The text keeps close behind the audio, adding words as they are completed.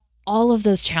all of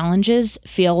those challenges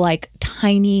feel like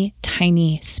tiny,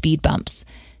 tiny speed bumps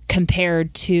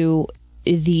compared to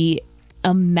the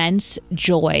immense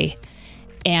joy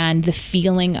and the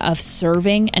feeling of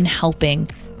serving and helping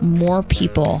more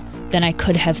people than I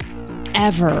could have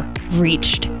ever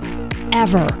reached,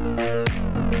 ever,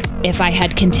 if I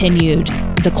had continued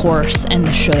the course and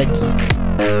the shoulds.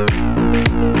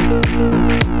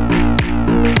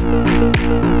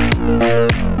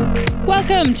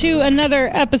 Welcome to another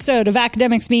episode of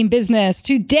Academics Mean Business.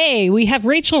 Today, we have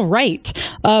Rachel Wright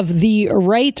of The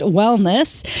Wright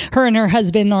Wellness. Her and her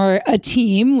husband are a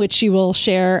team, which she will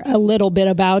share a little bit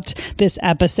about this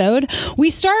episode. We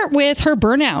start with her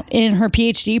burnout in her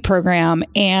PhD program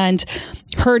and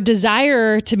her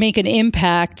desire to make an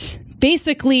impact.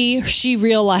 Basically, she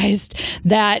realized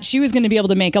that she was going to be able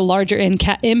to make a larger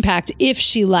impact if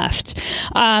she left.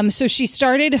 So she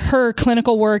started her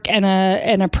clinical work and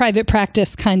a private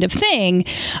practice kind of thing.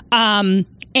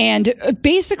 And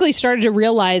basically started to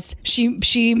realize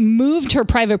she moved her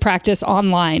private practice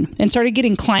online and started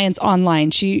getting clients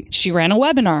online. She ran a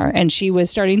webinar and she was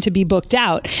starting to be booked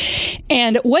out.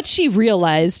 And what she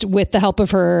realized with the help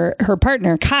of her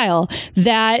partner, Kyle,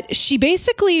 that she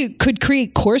basically could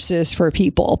create courses for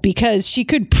people because she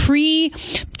could she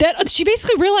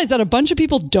basically realized that a bunch of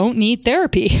people don't need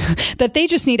therapy, that they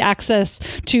just need access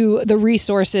to the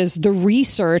resources, the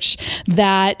research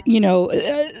that,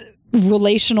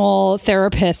 relational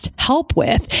therapists help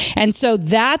with. And so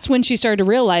that's when she started to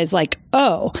realize like,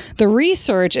 oh, the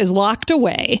research is locked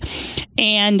away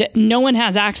and no one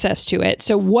has access to it.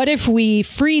 So what if we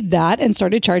freed that and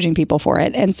started charging people for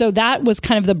it? And so that was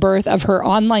kind of the birth of her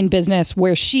online business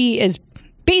where she is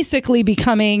basically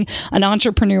becoming an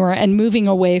entrepreneur and moving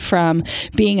away from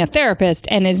being a therapist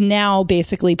and is now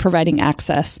basically providing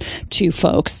access to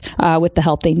folks with the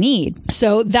help they need.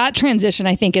 So that transition,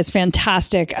 I think, is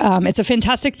fantastic. It's a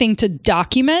fantastic thing to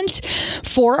document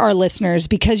for our listeners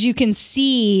because you can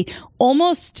see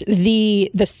almost the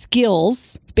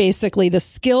skills, basically the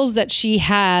skills that she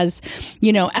has,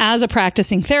 as a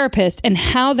practicing therapist and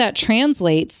how that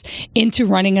translates into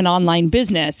running an online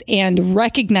business and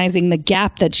recognizing the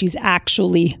gap that she's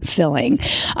actually filling,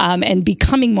 and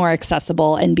becoming more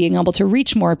accessible and being able to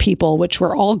reach more people, which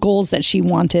were all goals that she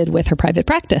wanted with her private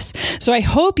practice. So I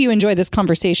hope you enjoy this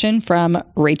conversation from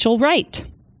Rachel Wright.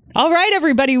 All right,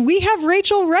 everybody, we have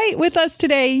Rachel Wright with us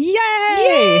today. Yay!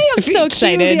 Yay! I'm so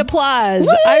excited. Cue the applause.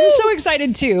 Woo! I'm so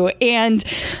excited too. And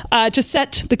to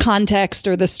set the context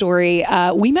or the story,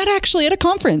 we met actually at a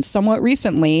conference somewhat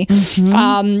recently.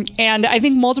 Mm-hmm. And I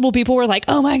think multiple people were like,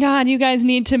 oh my God, you guys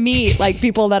need to meet, like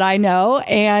people that I know.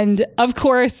 And of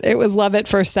course, it was love at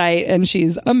first sight and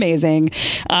she's amazing.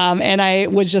 And I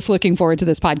was just looking forward to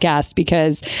this podcast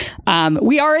because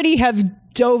we already have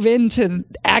dove into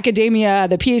academia,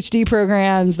 the PhD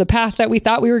programs, the path that we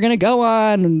thought we were going to go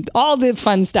on, and all the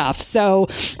fun stuff. So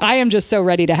I am just so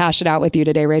ready to hash it out with you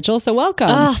today, Rachel. So welcome.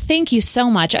 Oh, thank you so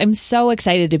much. I'm so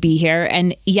excited to be here.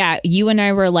 And yeah, you and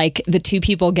I were like the two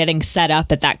people getting set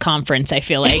up at that conference. I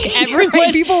feel like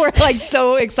everyone, people were like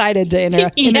so excited to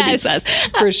introduce us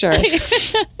for sure.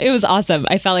 It was awesome.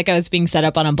 I felt like I was being set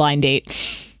up on a blind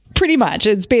date. Pretty much.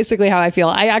 It's basically how I feel.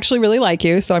 I actually really like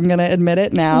you, so I'm going to admit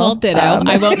it now. Well, ditto.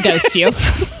 I won't ghost you.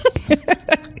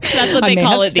 That's what they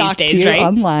call it these days, right?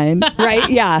 Online. Right?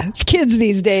 Yeah. Kids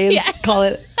these days call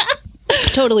it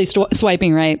totally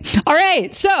swiping right. All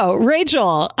right. So,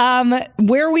 Rachel,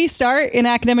 where we start in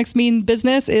Academics Mean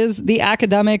Business is the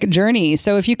academic journey.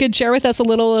 So if you could share with us a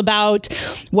little about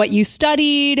what you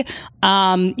studied,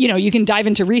 you can dive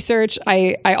into research.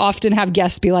 I often have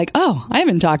guests be like, oh, I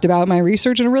haven't talked about my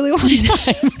research in a really long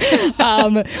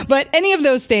time. But any of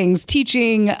those things,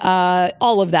 teaching,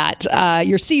 all of that,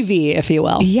 your CV, if you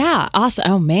will. Yeah. Awesome.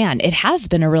 Oh man, it has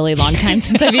been a really long time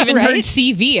since I've even heard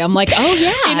CV. I'm like, oh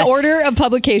yeah. In order of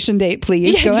publication date,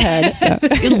 please. Go ahead.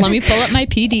 Yeah. Let me pull up my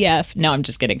PDF. No, I'm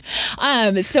just kidding.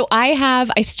 So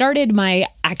I started my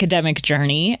academic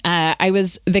journey. I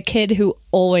was the kid who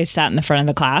always sat in the front of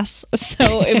the class.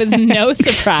 So it was no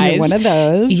surprise. You're one of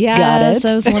those. Yes, got it.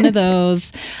 I was one of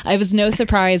those. I was no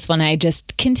surprise when I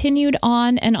just continued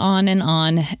on and on and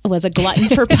on, was a glutton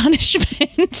for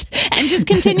punishment and just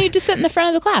continued to sit in the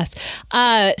front of the class.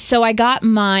 So I got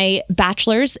my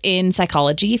bachelor's in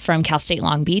psychology from Cal State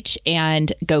Long Beach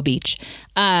and Go Beach.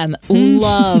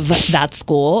 Love that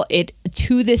school. It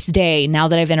to this day, now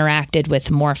that I've interacted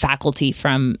with more faculty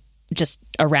from just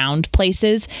around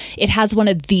places, it has one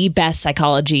of the best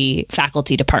psychology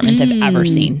faculty departments I've ever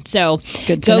seen. So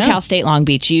go Cal State Long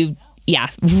Beach.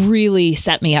 Really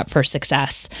set me up for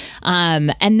success.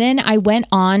 And then I went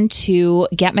on to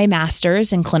get my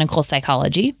master's in clinical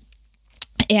psychology.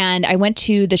 And I went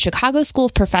to the Chicago School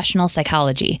of Professional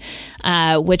Psychology,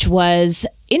 which was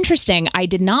interesting. I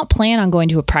did not plan on going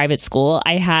to a private school.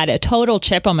 I had a total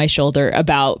chip on my shoulder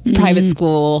about private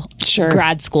school,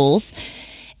 grad schools.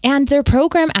 And their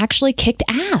program actually kicked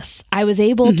ass. I was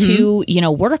able to,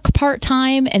 work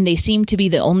part-time, and they seemed to be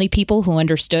the only people who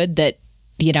understood that,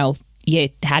 you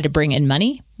had to bring in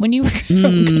money when you were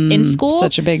in school.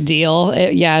 Such a big deal.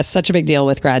 Such a big deal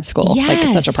with grad school. Yes,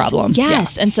 like such a problem.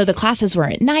 Yes. Yeah. And so the classes were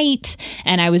at night,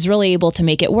 and I was really able to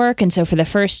make it work. And so for the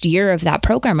first year of that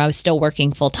program, I was still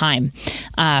working full time,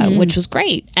 which was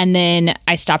great. And then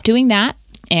I stopped doing that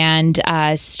and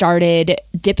started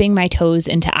dipping my toes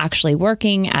into actually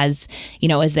working as,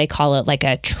 as they call it, like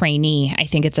a trainee. I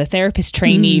think it's a therapist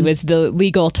trainee was the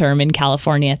legal term in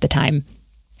California at the time.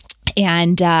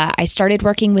 And I started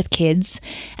working with kids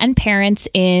and parents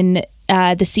in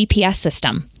the CPS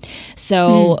system.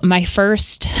 So my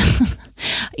first,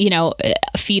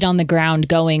 feet on the ground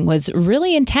going was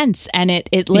really intense. And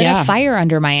it lit a fire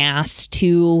under my ass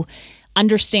to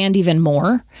understand even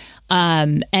more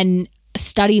and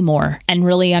study more and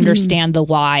really understand the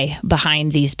why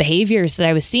behind these behaviors that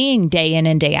I was seeing day in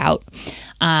and day out.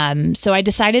 So I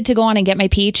decided to go on and get my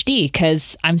PhD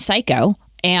because I'm psycho.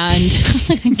 And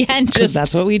again, just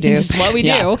that's what we do. This is what we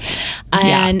do.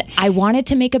 And I wanted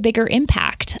to make a bigger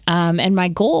impact. And my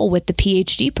goal with the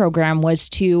PhD program was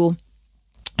to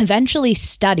eventually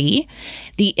study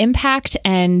the impact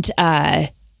and,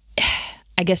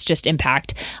 I guess just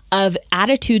impact of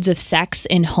attitudes of sex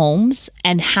in homes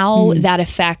and how that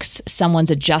affects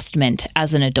someone's adjustment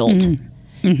as an adult.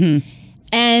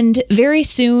 And very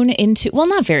soon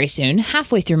not very soon,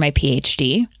 halfway through my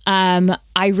PhD,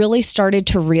 I really started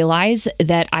to realize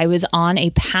that I was on a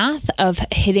path of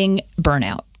hitting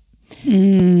burnout.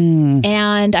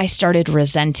 And I started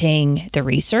resenting the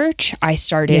research. I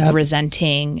started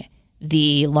resenting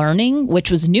the learning, which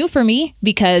was new for me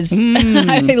because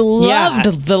I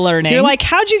loved the learning. You're like,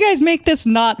 how'd you guys make this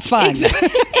not fun?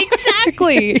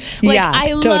 Exactly.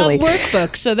 I love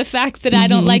workbooks. So the fact that I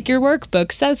don't like your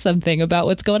workbook says something about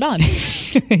what's going on.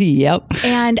 Yep.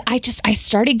 And I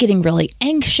started getting really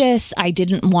anxious. I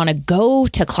didn't want to go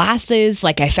to classes.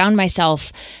 Like I found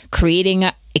myself creating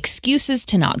excuses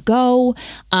to not go.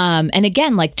 And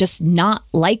again, like just not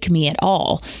like me at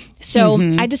all. So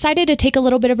I decided to take a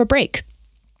little bit of a break.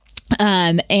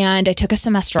 And I took a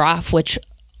semester off, which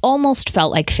almost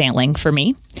felt like failing for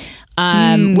me.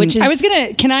 Which is,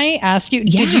 can I ask you,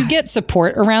 did you get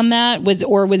support around that?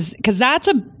 Because that's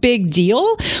a big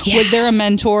deal. Yeah. Was there a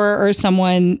mentor or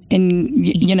someone in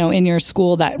your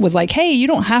school that was like, hey, you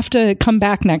don't have to come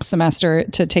back next semester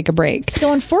to take a break?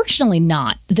 So unfortunately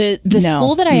not. The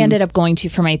school that I ended up going to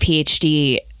for my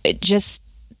PhD,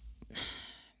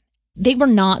 they were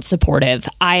not supportive.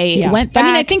 I went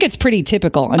back. I think it's pretty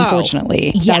typical,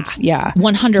 unfortunately.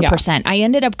 100%. I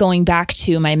ended up going back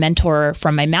to my mentor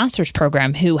from my master's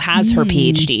program who has her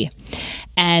PhD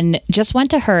and just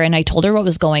went to her and I told her what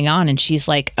was going on. And she's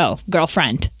like, oh,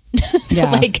 girlfriend,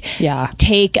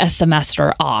 take a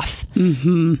semester off.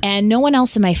 And no one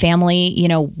else in my family,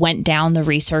 went down the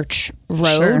research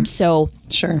road. So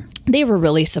they were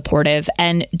really supportive.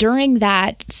 And during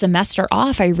that semester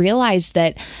off, I realized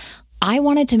that I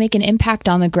wanted to make an impact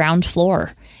on the ground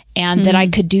floor and that I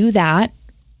could do that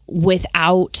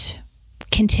without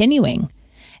continuing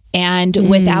and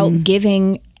without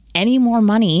giving any more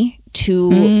money to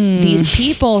these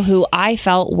people who I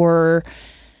felt were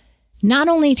not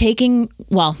only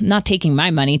not taking my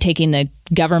money, taking the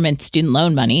government student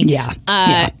loan money.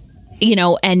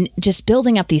 And just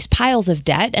building up these piles of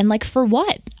debt. And like, for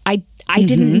what? I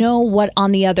didn't know what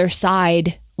on the other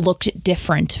side looked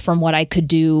different from what I could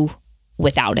do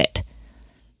without it,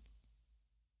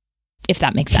 if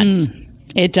that makes sense.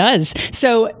 It does.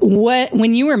 So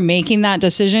when you were making that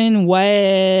decision,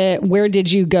 where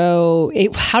did you go?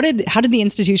 How did the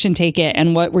institution take it?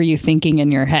 And what were you thinking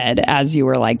in your head as you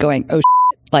were like going, oh,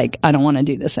 like, I don't want to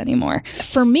do this anymore?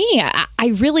 For me, I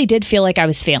really did feel like I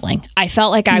was failing. I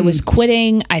felt like I was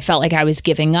quitting. I felt like I was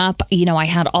giving up. I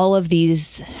had all of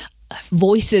these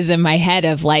voices in my head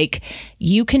of like,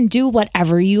 you can do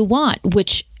whatever you want,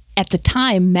 which at the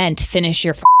time meant finish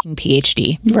your fucking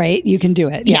PhD. Right. You can do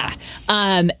it. Yeah.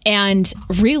 And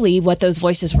really what those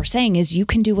voices were saying is you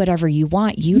can do whatever you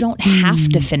want. You don't have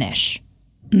to finish.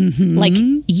 Like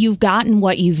you've gotten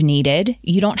what you've needed.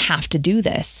 You don't have to do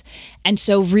this. And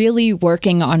so really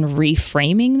working on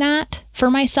reframing that for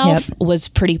myself was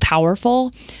pretty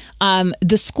powerful.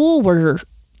 The school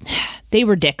they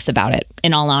were dicks about it,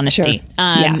 in all honesty.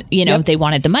 Sure. They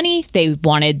wanted the money. They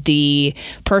wanted the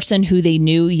person who they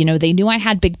knew, they knew I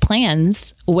had big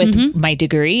plans with my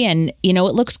degree, and, it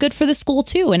looks good for the school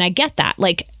too. And I get that.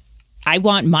 Like, I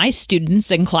want my students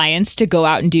and clients to go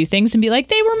out and do things and be like,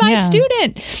 they were my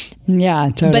student. Yeah,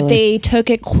 totally. But they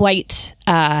took it quite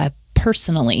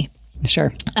personally.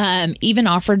 Sure. Even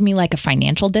offered me like a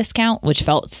financial discount, which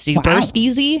felt super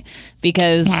skeezy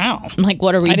because like,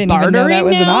 what are we I didn't bartering even know that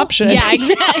was now? an option. Yeah,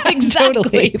 exactly.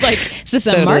 Totally. Like, is this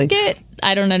a market?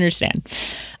 I don't understand.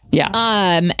 Yeah.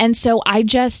 And so I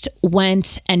just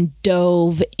went and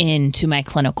dove into my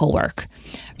clinical work.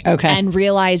 Okay. And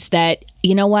realized that,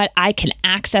 you know what, I can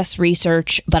access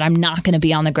research, but I'm not going to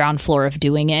be on the ground floor of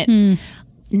doing it.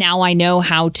 Now I know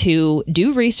how to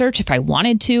do research if I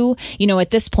wanted to.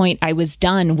 At this point, I was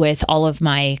done with all of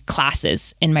my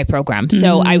classes in my program.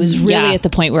 So I was really at the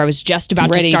point where I was just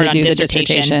about ready to start to on do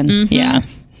dissertation. The dissertation. Yeah.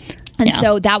 And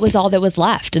so that was all that was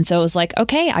left. And so it was like,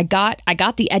 okay, I got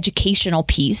the educational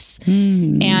piece,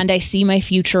 and I see my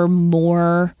future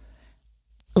more,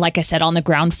 like I said, on the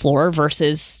ground floor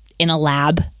versus in a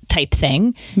lab type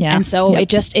thing. Yeah. And so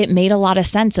it made a lot of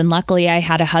sense. And luckily I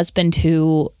had a husband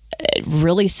who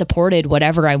really supported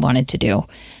whatever I wanted to do.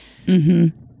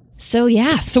 So,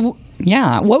 yeah. So,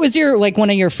 yeah. What was your, like, one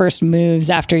of your first moves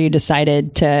after you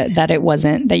decided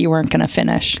that you weren't going to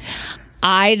finish?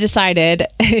 I decided,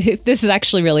 this is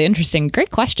actually really interesting.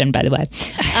 Great question, by the way.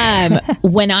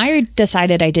 When I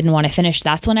decided I didn't want to finish,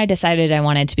 that's when I decided I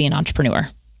wanted to be an entrepreneur.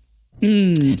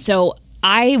 So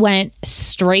I went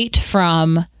straight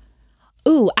from,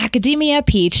 academia,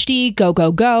 PhD,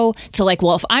 go, to like,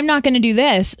 well, if I'm not going to do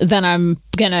this, then I'm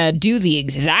going to do the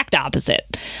exact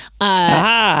opposite.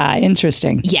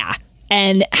 Interesting. Yeah.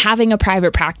 And having a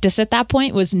private practice at that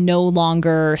point was no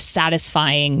longer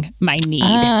satisfying my need.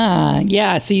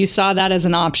 Yeah. So you saw that as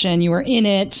an option. You were in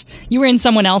it. You were in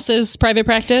someone else's private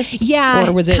practice? Yeah,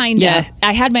 or was it kind of. Yeah.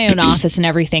 I had my own office and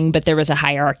everything, but there was a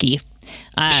hierarchy.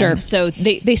 Sure. So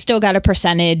they still got a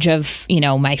percentage of,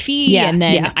 my fee. And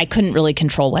then I couldn't really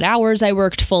control what hours I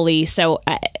worked fully. So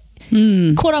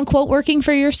quote unquote working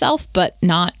for yourself, but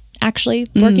not actually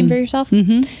working for yourself.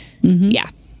 Yeah.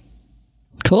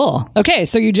 Cool. Okay,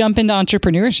 so you jump into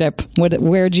entrepreneurship.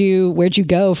 Where'd you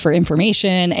go for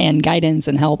information and guidance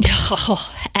and help?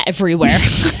 Everywhere.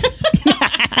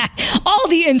 All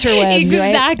the interwebs.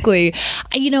 Exactly.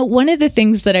 Right? One of the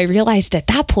things that I realized at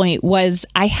that point was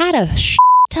I had a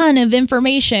ton of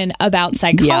information about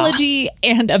psychology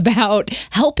and about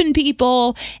helping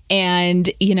people and,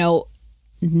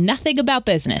 nothing about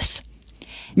business.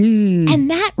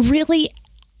 And that really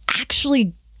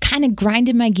actually kind of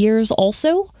grinded my gears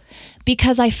also,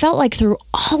 because I felt like through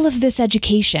all of this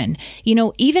education,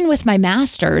 even with my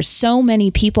master's, so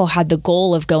many people had the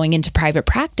goal of going into private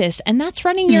practice, and that's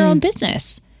running your own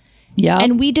business. Yeah.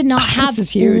 And we did not have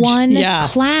one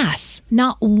class,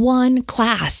 not one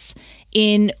class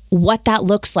in what that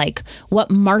looks like, what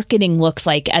marketing looks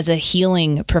like as a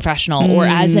healing professional or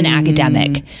as an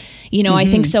academic. I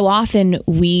think so often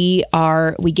we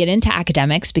get into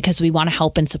academics because we want to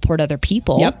help and support other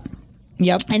people.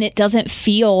 Yep. And it doesn't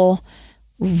feel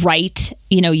right,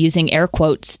 using air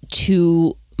quotes,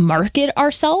 to market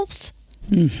ourselves.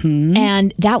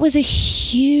 And that was a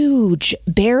huge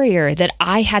barrier that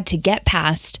I had to get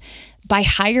past by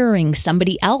hiring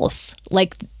somebody else.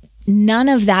 Like, none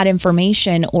of that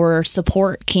information or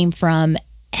support came from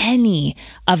any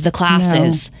of the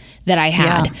classes that I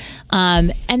had.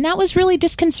 And that was really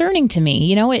disconcerting to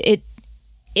me.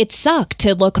 It sucked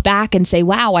to look back and say,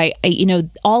 wow, I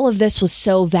all of this was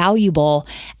so valuable.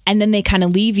 And then they kind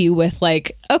of leave you with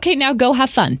like, okay, now go have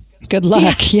fun. Good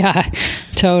luck. Yeah,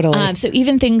 totally. So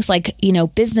even things like,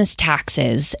 business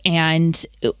taxes and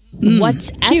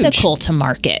what's ethical to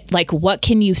market, like what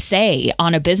can you say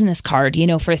on a business card?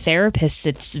 For therapists,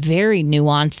 it's very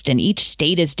nuanced and each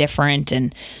state is different.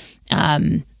 And,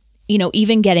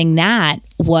 even getting that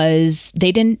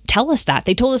they didn't tell us that.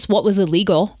 They told us what was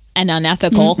illegal and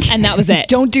unethical, and that was it.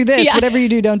 Don't do this. Whatever you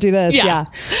do, don't do this. Yeah,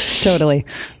 totally.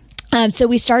 So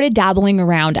we started dabbling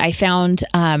around. I found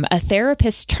a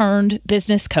therapist turned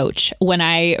business coach when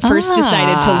I first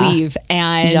decided to leave.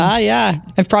 And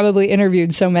I've probably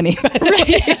interviewed so many.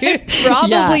 Right?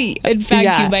 Probably. In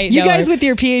fact, you might know. You guys with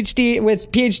your PhD,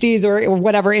 with PhDs or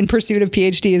whatever, in pursuit of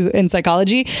PhDs in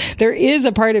psychology, there is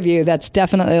a part of you that's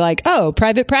definitely like, oh,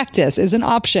 private practice is an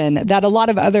option that a lot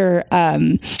of other,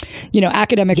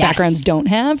 academic backgrounds don't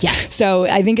have. Yes. So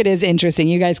I think it is interesting.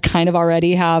 You guys kind of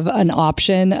already have an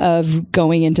option of of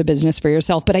going into business for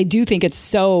yourself. But I do think it's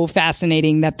so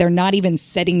fascinating that they're not even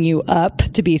setting you up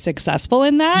to be successful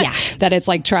in that. Yeah. That it's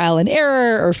like trial and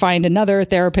error, or find another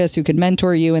therapist who could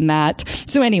mentor you in that.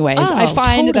 So anyways, I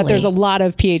find that there's a lot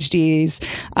of PhDs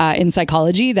in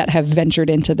psychology that have ventured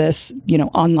into this,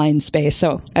 online space.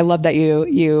 So I love that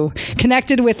you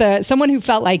connected with someone who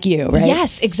felt like you, right?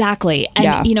 Yes, exactly. And,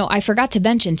 I forgot to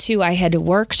mention too, I had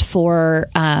worked for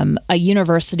a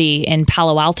university in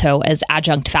Palo Alto as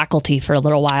adjunct faculty for a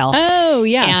little while. Oh,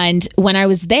 yeah. And when I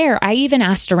was there, I even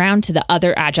asked around to the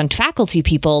other adjunct faculty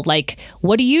people, like,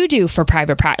 what do you do for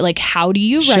private practice? Like, how do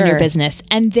you run your business?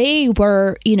 And they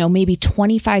were, maybe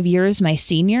 25 years my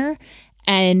senior,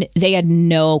 and they had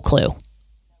no clue.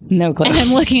 No clue. And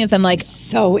I'm looking at them like,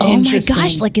 so oh interesting. my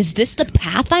gosh, like, is this the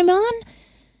path I'm on?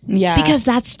 Yeah. Because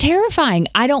that's terrifying.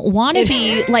 I don't want to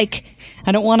be like...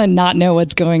 I don't want to not know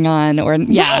what's going on, or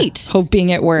hoping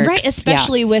it works. Right.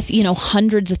 Especially with,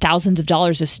 hundreds of thousands of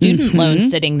dollars of student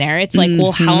loans sitting there. It's like,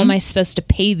 well, how am I supposed to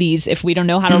pay these if we don't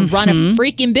know how to run a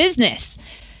freaking business?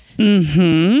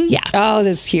 Yeah. Oh,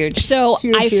 that's huge. So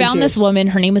I found this woman.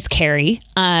 Her name was Carrie.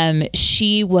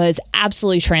 She was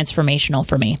absolutely transformational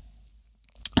for me.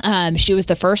 She was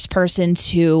the first person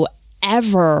to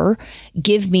ever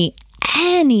give me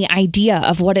any idea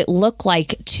of what it looked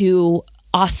like to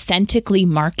authentically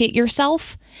market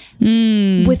yourself,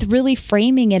 with really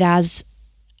framing it as,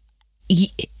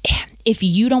 if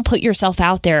you don't put yourself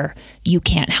out there, you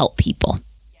can't help people.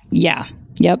 Yeah.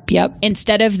 Yep.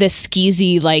 Instead of this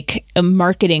skeezy, like, a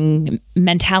marketing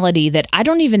mentality that I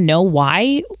don't even know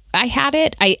why I had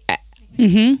it. I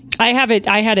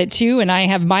had it too. And I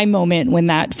have my moment when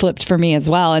that flipped for me as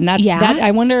well. And that's that.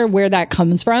 I wonder where that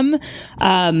comes from.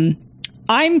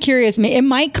 I'm curious. It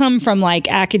might come from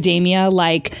like academia,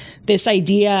 like this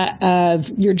idea of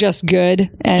you're just good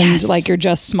and like you're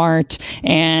just smart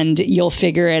and you'll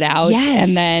figure it out. Yes.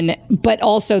 And then, but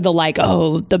also the like,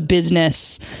 the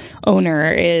business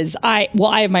owner is I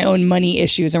have my own money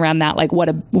issues around that, like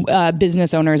what a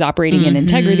business owner is operating in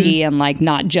integrity and like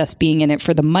not just being in it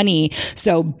for the money.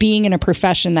 So being in a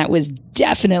profession that was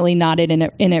definitely not in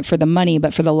it for the money,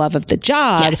 but for the love of the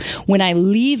job. Yes. When I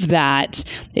leave that,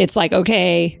 it's like,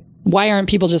 okay, why aren't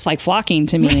people just like flocking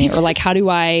to me? Right. Or like, how do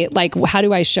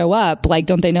I show up? Like,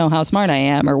 don't they know how smart I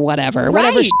am or whatever? Right.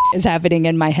 Whatever is happening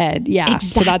in my head. Yeah.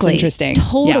 Exactly. So that's interesting.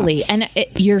 Totally. Yeah. And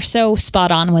you're so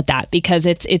spot on with that, because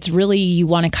it's really, you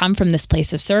want to come from this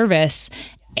place of service.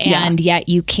 And yet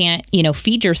you can't,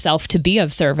 feed yourself to be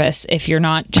of service if you're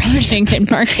not charging in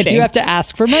marketing. You have to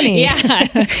ask for money.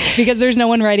 Yeah. Because there's no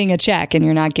one writing a check and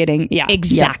you're not getting. Yeah.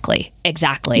 Exactly.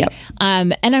 Yep.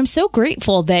 And I'm so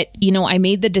grateful that, I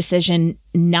made the decision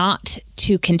not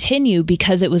to continue,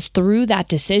 because it was through that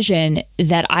decision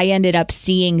that I ended up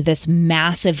seeing this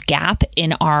massive gap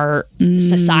in our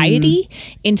society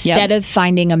instead of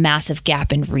finding a massive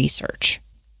gap in research.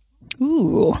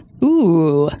 Ooh.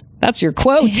 That's your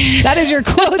quote. That is your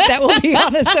quote that will be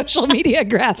on a social media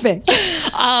graphic.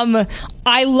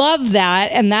 I love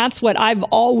that. And that's what I've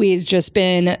always just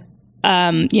been,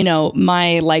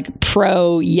 my like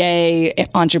pro yay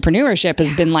entrepreneurship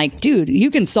has been like, dude, you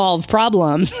can solve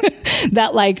problems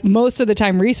that like most of the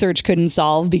time research couldn't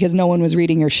solve because no one was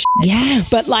reading your shit. Yes.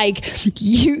 But like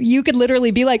you could literally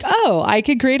be like, oh, I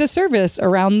could create a service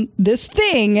around this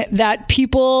thing that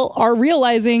people are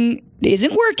realizing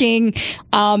isn't working.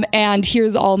 And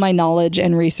here's all my knowledge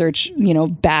and research,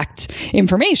 backed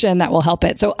information that will help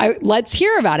it. So let's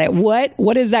hear about it.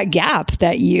 What is that gap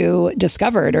that you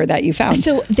discovered or that you found?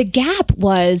 So the gap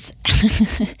was,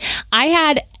 I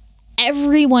had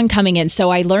everyone coming in.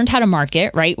 So I learned how to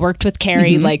market, right? Worked with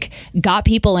Carrie, like got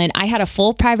people in. I had a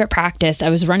full private practice. I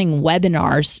was running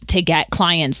webinars to get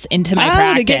clients into my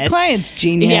practice. To get clients.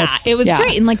 Genius. Yeah, it was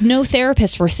great. And like no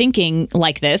therapists were thinking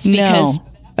like this because... No.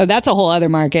 Oh, that's a whole other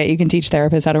market. You can teach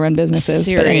therapists how to run businesses.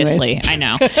 Seriously, I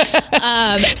know.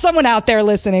 Someone out there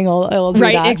listening will do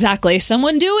right, that. Exactly.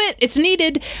 Someone do it. It's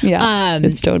needed. Yeah,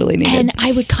 it's totally needed. And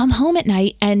I would come home at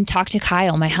night and talk to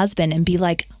Kyle, my husband, and be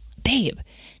like, babe,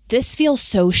 this feels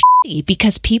so shitty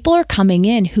because people are coming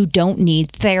in who don't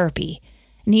need therapy.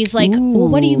 And he's like, well,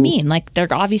 what do you mean? Like, they're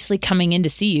obviously coming in to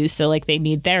see you, so like they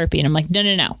need therapy. And I'm like,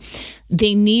 no.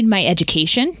 They need my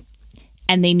education,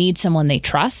 and they need someone they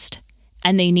trust,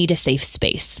 and they need a safe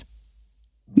space.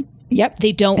 Yep.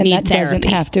 They don't and need that therapy. Doesn't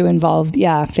have to involve,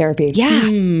 therapy. Yeah.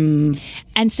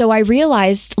 And so I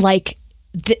realized like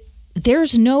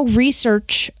there's no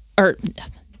research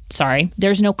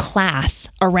there's no class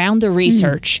around the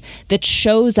research that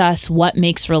shows us what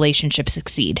makes relationships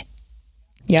succeed.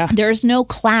 Yeah. There's no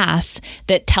class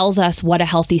that tells us what a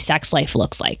healthy sex life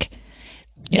looks like.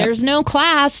 There's no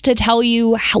class to tell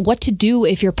you what to do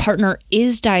if your partner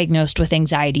is diagnosed with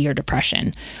anxiety or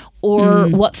depression, or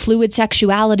what fluid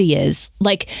sexuality is.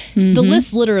 Like, the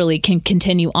list literally can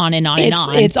continue on and on and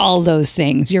on. It's all those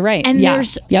things. You're right. And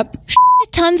there's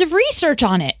tons of research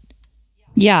on it.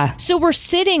 Yeah. So we're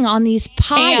sitting on these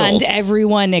piles. And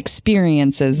everyone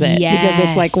experiences it because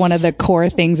it's like one of the core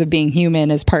things of being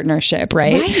human is partnership,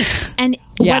 right? Right. And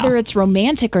whether it's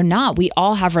romantic or not, we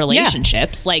all have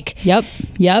relationships. Like,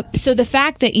 Yep. So the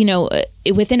fact that,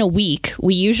 within a week,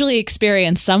 we usually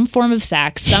experience some form of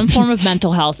sex, some form of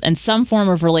mental health, and some form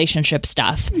of relationship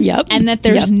stuff. Yep. And that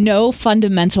there's no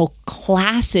fundamental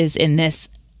classes in this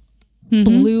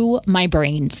blew my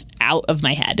brains out of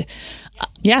my head.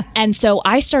 Yeah. And so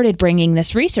I started bringing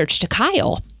this research to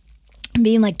Kyle,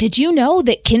 being like, did you know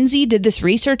that Kinsey did this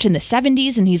research in the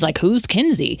 70s? And he's like, who's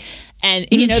Kinsey? And,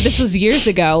 this was years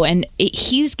ago, and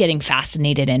he's getting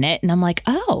fascinated in it. And I'm like,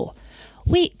 oh,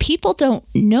 wait, people don't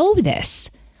know this.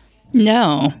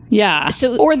 No. Yeah.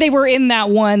 Or they were in that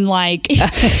one, like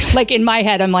in my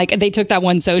head, I'm like, they took that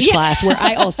one social class where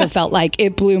I also felt like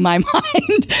it blew my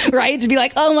mind, right? To be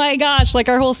like, oh my gosh, like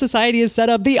our whole society is set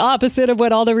up the opposite of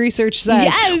what all the research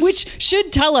says, which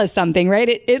should tell us something, right?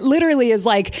 It literally is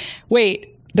like,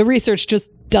 wait, the research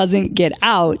just doesn't get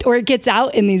out, or it gets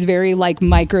out in these very like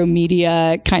micro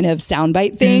media kind of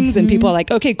soundbite things. And people are like,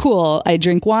 okay, cool. I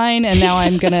drink wine and now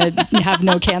I'm going to have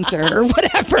no cancer or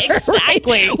whatever.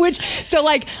 Exactly. Right? So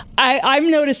like,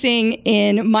 I'm noticing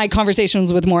in my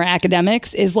conversations with more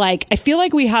academics is like, I feel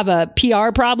like we have a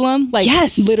PR problem, like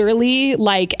literally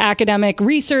like academic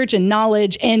research and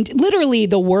knowledge and literally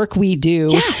the work we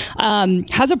do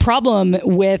has a problem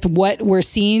with what we're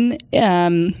seeing,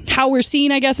 how we're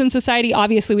seen, I guess, in society.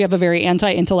 Obviously, we have a very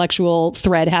anti-intellectual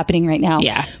thread happening right now.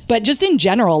 Yeah. But just in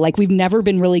general, like we've never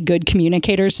been really good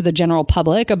communicators to the general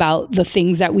public about the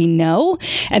things that we know.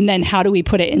 And then how do we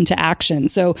put it into action?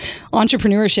 So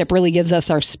entrepreneurship really gives us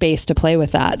our space to play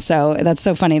with that. So that's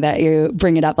so funny that you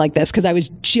bring it up like this, because I was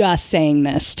just saying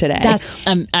this today. That's,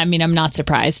 I'm not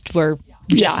surprised. We're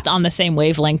just on the same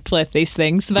wavelength with these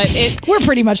things, but we're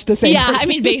pretty much the same. Yeah,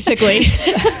 person. Basically.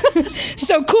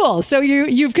 So cool. So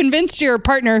you've convinced your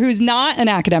partner, who's not an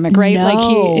academic, right? No.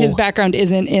 Like his background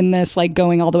isn't in this, like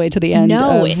going all the way to the end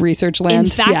of research land.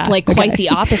 In fact, quite the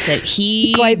opposite.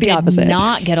 He did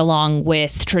not get along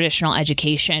with traditional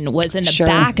education, was in the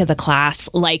back of the class,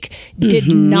 like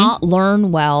did not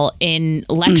learn well in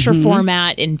lecture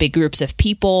format, in big groups of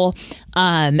people.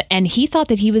 And he thought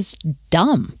that he was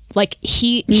dumb. Like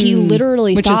he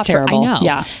literally which thought is terrible. I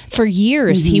know. For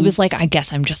years he was like, I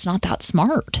guess I'm just not that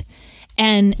smart.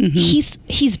 And he's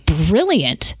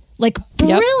brilliant. Like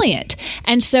brilliant.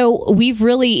 And so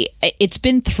it's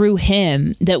been through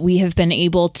him that we have been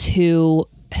able to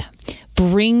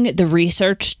bring the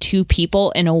research to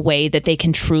people in a way that they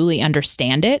can truly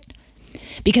understand it.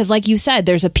 Because like you said,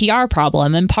 there's a PR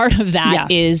problem. And part of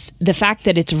that is the fact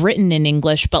that it's written in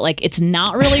English, but like it's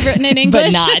not really written in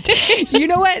English. But not. You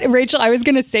know what, Rachel, I was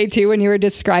going to say too, when you were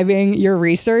describing your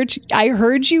research, I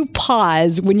heard you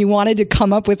pause when you wanted to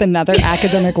come up with another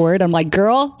academic word. I'm like,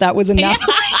 girl, that was enough.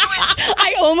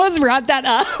 I almost brought that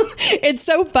up. It's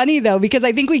so funny though, because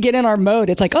I think we get in our mode.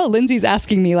 It's like, oh, Lindsay's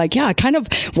asking me like, kind of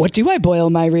what do I boil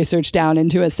my research down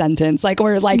into a sentence? Like,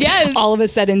 or like all of a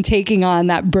sudden taking on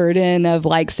that burden of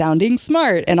like sounding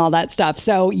smart and all that stuff.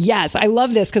 So yes, I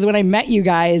love this because when I met you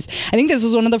guys, I think this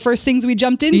was one of the first things we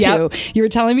jumped into. Yep. You were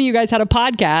telling me you guys had a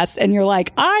podcast and you're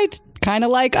like, I kind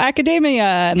of like academia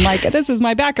and like this is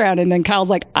my background, and then Kyle's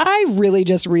like, I really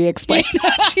just re-explained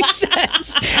what she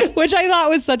says, which I thought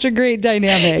was such a great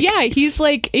dynamic. He's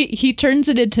like, he turns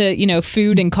it into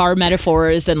food and car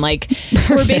metaphors, and like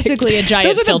we're basically a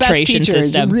giant filtration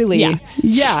system. Really,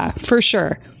 yeah, for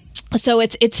sure. So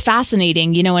it's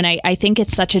fascinating, and I think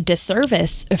it's such a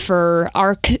disservice for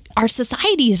our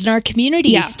societies and our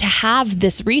communities to have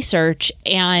this research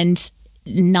and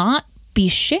not be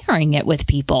sharing it with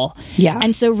people.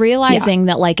 And so realizing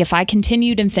that like if I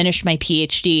continued and finished my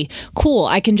PhD, cool,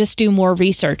 I can just do more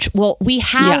research. Well, we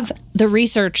have the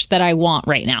research that I want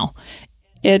right now.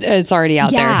 It's already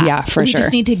out there. Yeah, for sure. We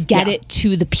just need to get it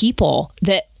to the people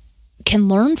that can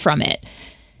learn from it.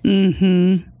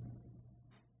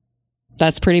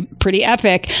 That's pretty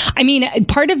epic. I mean,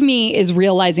 part of me is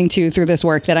realizing too through this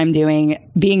work that I'm doing,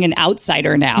 being an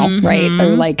outsider now, right?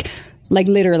 Or like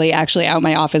literally actually out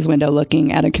my office window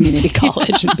looking at a community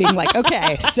college and being like,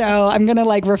 okay, so I'm going to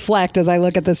like reflect as I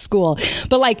look at this school.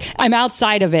 But like I'm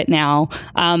outside of it now,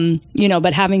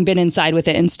 but having been inside with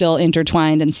it and still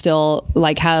intertwined and still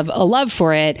like have a love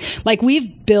for it, like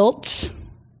we've built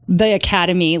the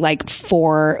academy,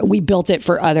 we built it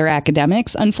for other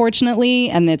academics, unfortunately.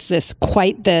 And it's this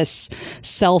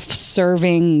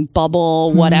self-serving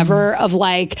bubble, whatever, of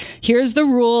here's the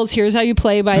rules, here's how you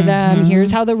play by them, here's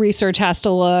how the research has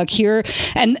to look here.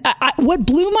 And what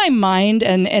blew my mind,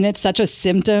 and it's such a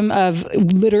symptom of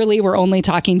literally we're only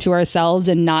talking to ourselves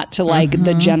and not to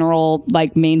the general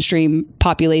mainstream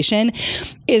population,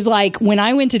 is when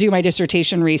I went to do my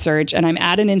dissertation research and I'm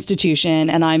at an institution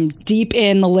and I'm deep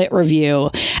in the lit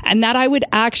review, and that I would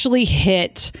actually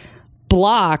hit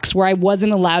blocks where I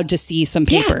wasn't allowed to see some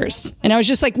papers. Yeah. And I was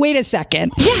just wait a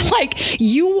second. Yeah.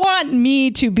 You want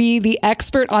me to be the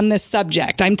expert on this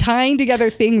subject. I'm tying together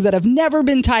things that have never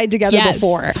been tied together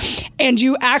before. And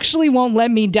you actually won't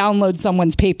let me download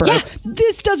someone's paper. Yeah.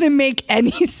 This doesn't make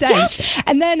any sense. Yes.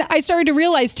 And then I started to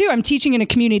realize too, I'm teaching in a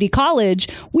community college.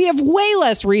 We have way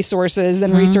less resources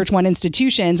than Research One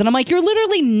institutions. And I'm you're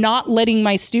literally not letting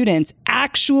my students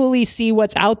actually see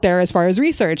what's out there as far as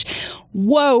research.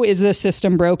 Whoa, is this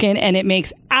system broken? And it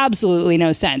makes absolutely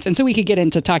no sense. And so we could get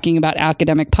into talking about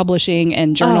academic publishing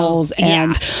and journals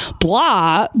and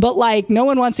blah, but no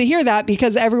one wants to hear that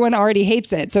because everyone already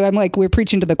hates it. So I'm we're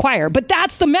preaching to the choir, but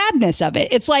that's the madness of it.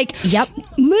 It's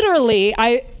literally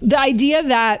the idea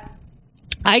that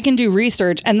I can do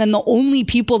research and then the only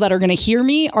people that are going to hear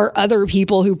me are other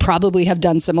people who probably have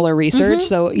done similar research.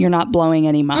 So you're not blowing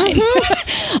any minds.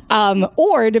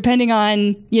 Or depending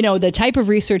on, the type of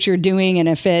research you're doing and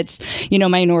if it's,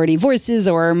 minority voices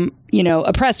or,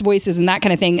 oppressed voices and that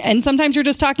kind of thing. And sometimes you're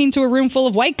just talking to a room full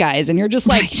of white guys and you're just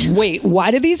wait,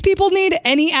 why do these people need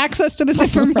any access to this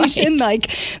information?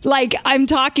 I'm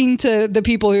talking to the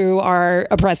people who are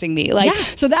oppressing me.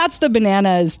 So that's the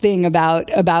bananas thing about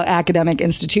academic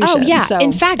institutions. Oh yeah. So,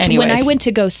 in fact, when I went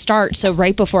to go start, so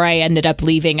right before I ended up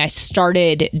leaving, I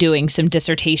started doing some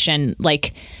dissertation,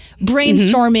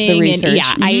 brainstorming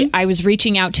and I was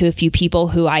reaching out to a few people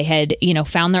who I had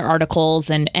found their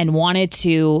articles and wanted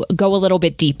to go a little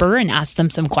bit deeper and ask them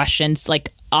some questions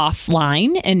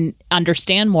offline and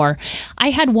understand more. I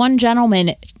had one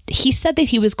gentleman, he said that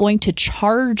he was going to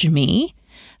charge me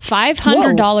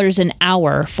 $500 an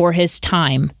hour for his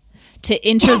time to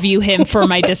interview him for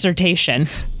my dissertation.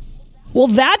 Well,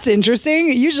 that's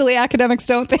interesting. Usually academics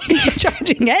don't think you're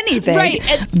charging anything. Right.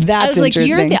 That's interesting.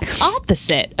 You're the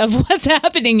opposite of what's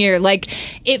happening here.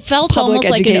 It felt Public almost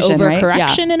like an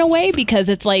overcorrection right? in a way, because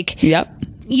it's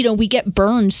we get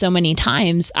burned so many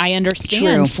times. I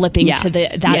understand flipping to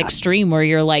that extreme where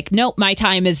you're nope, my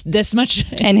time is this much.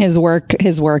 And his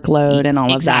workload and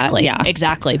all of that. Yeah,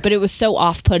 exactly. But it was so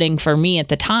off-putting for me at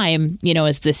the time,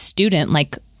 as this student,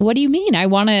 what do you mean? I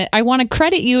want to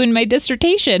credit you in my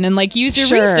dissertation and use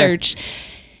your research.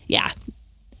 Yeah.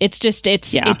 It's just,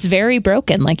 it's very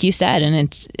broken, like you said, and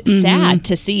it's sad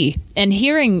to see. And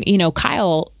hearing,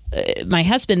 Kyle, my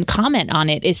husband, comment on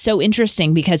it is so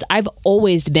interesting because I've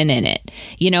always been in it.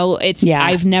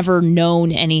 I've never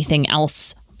known anything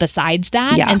else besides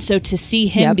that. Yeah. And so to see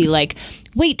him be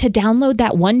wait, to download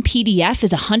that one PDF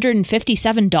is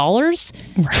 $157?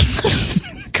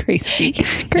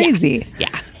 Crazy.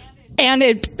 Yeah. And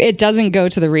it doesn't go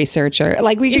to the researcher.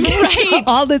 We can get into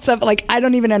all this stuff. I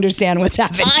don't even understand what's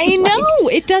happening. I know.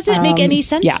 It doesn't make any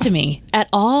sense to me at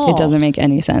all. It doesn't make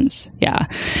any sense. Yeah.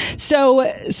 So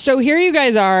here you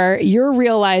guys are. You're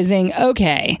realizing,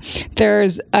 okay,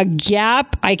 there's a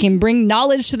gap. I can bring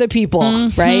knowledge to the people,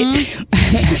 right?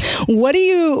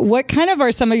 What kind of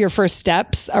are some of your first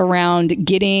steps around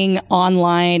getting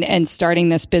online and starting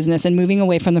this business and moving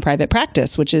away from the private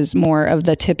practice, which is more of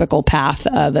the typical path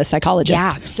of a psychologist?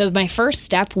 Yeah. So my first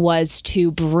step was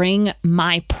to bring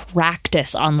my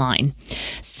practice online.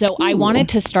 So I wanted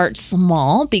to start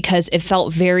small because it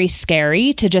felt very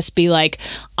scary to just be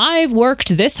I've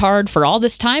worked this hard for all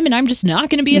this time and I'm just not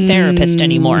going to be a therapist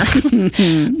anymore.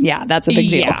 Yeah, that's a big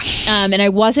deal. Yeah. And I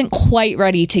wasn't quite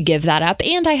ready to give that up.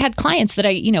 And I had clients that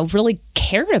I, really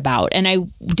cared about. And I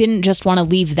didn't just want to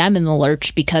leave them in the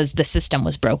lurch because the system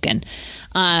was broken.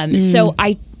 So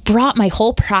I brought my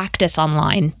whole practice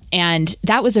online. And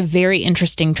that was a very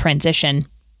interesting transition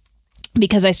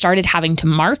because I started having to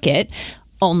market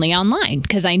only online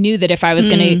because I knew that if I was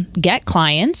going to get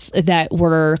clients that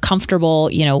were comfortable,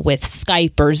 with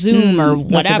Skype or Zoom or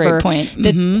whatever,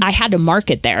 that I had to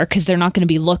market there because they're not going to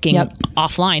be looking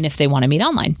offline if they want to meet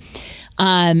online.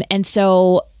 And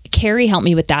so Carrie helped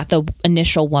me with that, the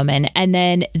initial woman. And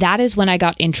then that is when I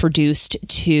got introduced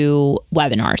to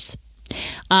webinars.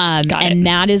 And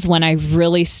that is when I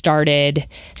really started.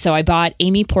 So I bought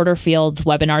Amy Porterfield's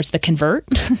Webinars That Convert.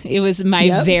 It was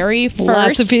my very first.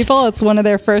 Lots of people. It's one of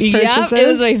their first purchases. It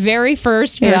was my very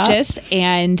first purchase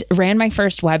and ran my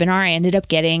first webinar. I ended up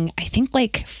getting, I think,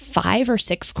 like 5 or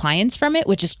 6 clients from it,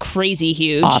 which is crazy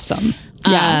huge. Awesome.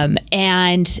 Yeah.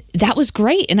 And that was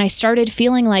great. And I started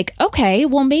feeling like, okay,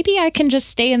 well, maybe I can just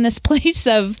stay in this place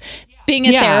of being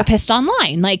a therapist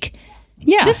online. Like,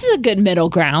 this is a good middle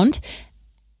ground.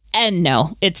 And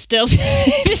no, it still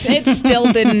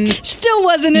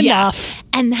wasn't enough.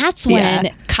 And that's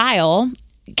when Kyle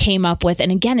came up with,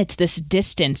 and again, it's this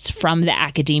distance from the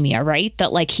academia, right?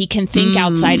 That like he can think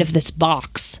outside of this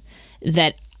box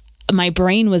that my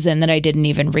brain was in that I didn't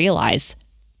even realize.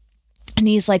 And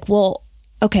he's like, well,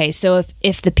 okay, so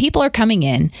if the people are coming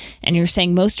in and you're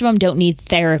saying most of them don't need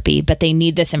therapy, but they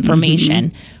need this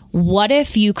information, what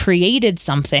if you created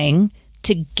something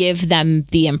to give them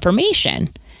the information?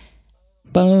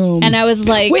 Boom. And I was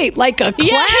like, wait, like a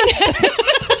class?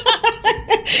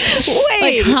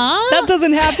 Wait, like, huh? That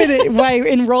doesn't happen by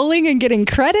enrolling and getting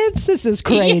credits? This is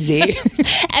crazy.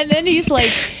 And then he's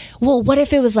like, well, what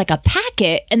if it was like a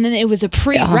packet and then it was a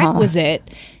prerequisite?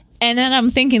 And then I'm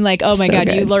thinking like, oh my God,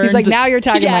 you learned. He's like, now you're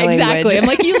talking my language. Exactly. I'm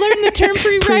like, you learned the term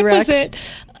prerequisite.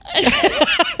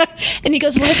 And he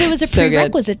goes, what if it was a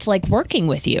prerequisite to like working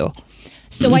with you?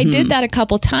 So I did that a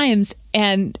couple times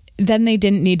and then they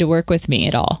didn't need to work with me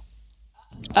at all.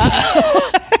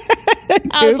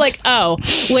 I was like, oh,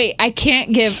 wait, I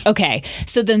can't give. Okay.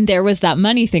 So then there was that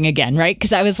money thing again, right?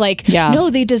 Because I was like, no,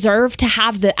 they deserve to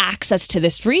have the access to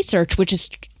this research, which is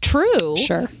true.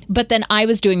 Sure. But then I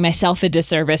was doing myself a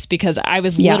disservice because I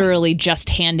was literally just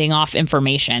handing off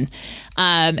information.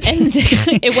 And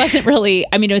it wasn't really,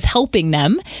 I mean, it was helping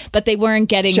them, but they weren't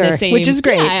getting the same. Which is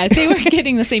great. Yeah, they weren't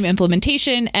getting the same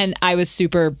implementation and I was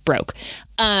super broke.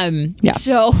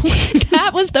 So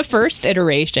that was the first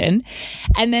iteration.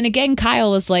 And then again,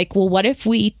 Kyle was like, well, what if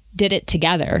we did it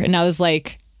together? And I was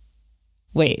like,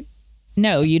 wait,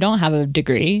 no, you don't have a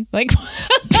degree. Like,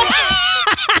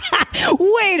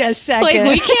 wait a second. Like,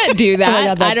 we can't do that. Oh my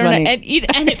God, that's I don't funny. know.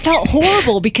 And it felt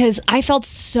horrible because I felt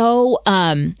so,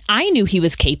 I knew he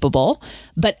was capable,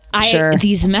 but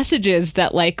these messages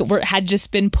that like had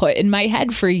just been put in my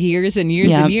head for years and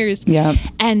years and years. Yeah.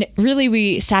 And really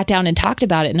we sat down and talked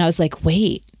about it and I was like,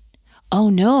 wait, oh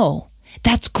no.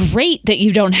 That's great that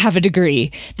you don't have a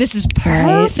degree. This is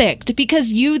perfect because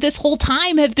you this whole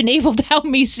time have been able to help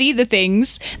me see the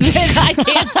things that I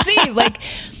can't see. Like,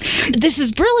 this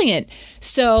is brilliant.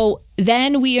 So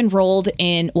then we enrolled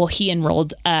in, he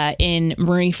enrolled in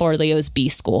Marie Forleo's B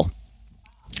School.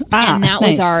 And that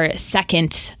was our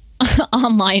second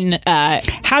online.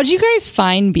 How'd you guys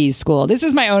find B School? This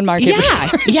is my own market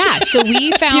research. Yeah. So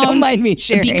we found, if you don't mind me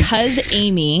sharing. Because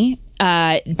Amy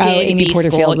Amy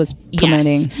Porterfield was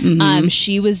promoting. Yes.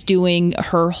 She was doing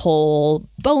her whole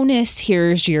bonus.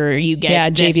 Here's you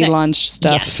get JV launch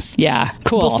stuff. Yes. Yeah,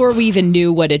 cool. Before we even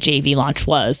knew what a JV launch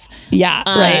was. Yeah,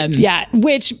 right. Yeah,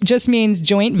 which just means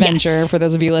joint venture for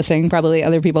those of you listening, probably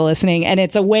other people listening, and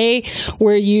it's a way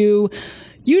where you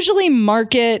usually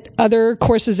market other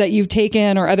courses that you've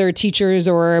taken or other teachers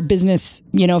or business,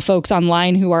 folks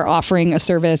online who are offering a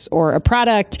service or a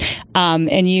product,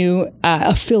 and you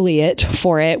affiliate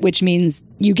for it, which means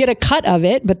you get a cut of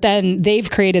it, but then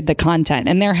they've created the content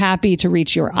and they're happy to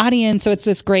reach your audience. So it's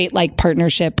this great like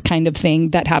partnership kind of thing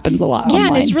that happens a lot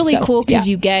online. And it's really cool because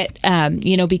you get,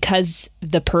 because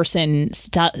the person,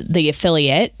 the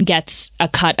affiliate gets a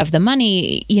cut of the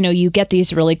money, you get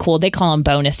these really cool, they call them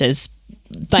bonuses,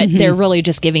 but they're really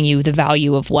just giving you the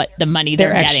value of what the money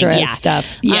they're getting. Extra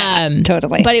stuff. Yeah,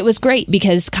 totally. But it was great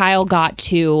because Kyle got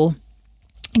to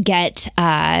get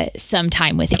some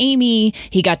time with Amy.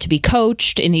 He got to be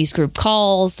coached in these group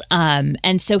calls.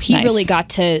 And so he really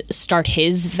got to start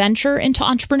his venture into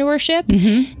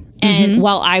entrepreneurship. And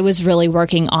while I was really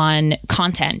working on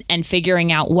content and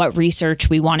figuring out what research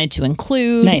we wanted to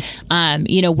include,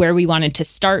 where we wanted to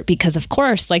start, because of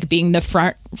course, like being the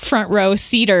front row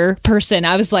seater person,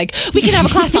 I was like, we could have a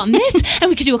class on this and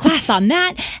we could do a class on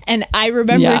that. And I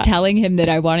remember telling him that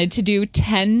I wanted to do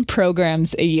 10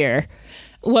 programs a year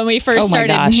when we first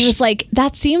started. And he was like,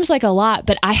 that seems like a lot,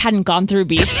 but I hadn't gone through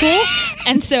B School.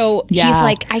 And so he's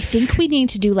like, I think we need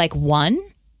to do like one.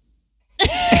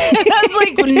 I was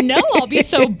like, no, I'll be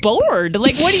so bored.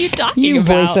 Like, what are you talking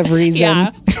about? You voice of reason.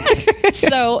 Yeah.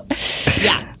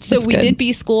 So we did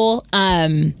B School,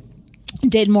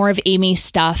 did more of Amy's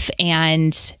stuff,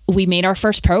 and we made our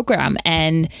first program.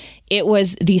 And it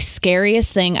was the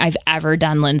scariest thing I've ever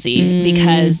done, Lindsay,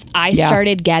 because I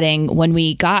started getting, when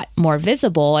we got more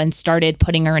visible and started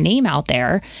putting our name out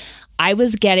there, I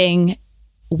was getting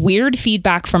weird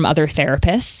feedback from other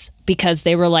therapists because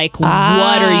they were like,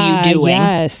 what are you doing?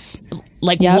 Yes.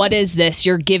 Like, what is this?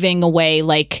 You're giving away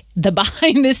like the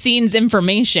behind the scenes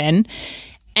information.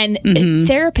 And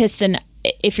therapists, and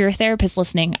if you're a therapist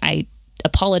listening, I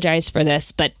apologize for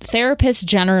this, but therapists,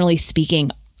 generally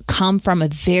speaking, come from a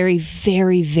very,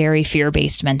 very, very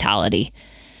fear-based mentality.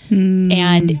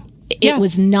 And it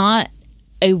was not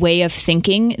a way of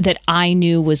thinking that I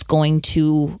knew was going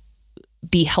to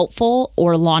be helpful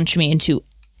or launch me into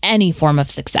any form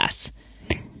of success.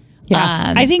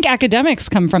 Yeah, I think academics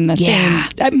come from the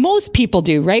same. Most people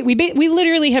do, right? We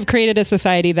literally have created a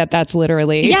society that's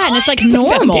literally and it's like the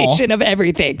normal foundation of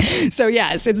everything. So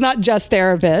yes, it's not just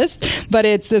therapists, but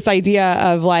it's this idea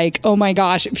of like, oh my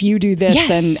gosh, if you do this,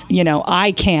 then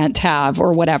I can't have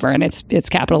or whatever. And it's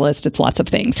capitalist. It's lots of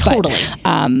things. Totally. But,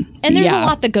 and there's a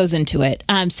lot that goes into it.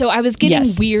 So I was getting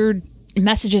weird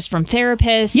messages from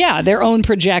therapists. Yeah, their own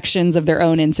projections of their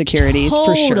own insecurities,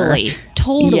 for sure.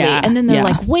 Totally. Yeah, and then they're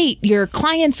like, wait, your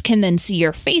clients can then see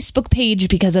your Facebook page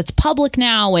because it's public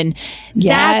now. And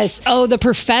the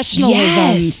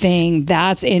professionalism thing.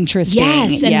 That's interesting.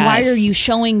 Yes. And why are you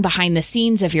showing behind the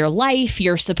scenes of your life?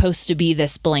 You're supposed to be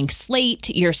this blank slate.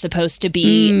 You're supposed to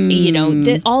be,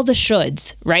 all the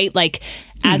shoulds, right? Like,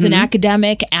 as an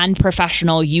academic and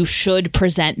professional, you should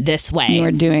present this way.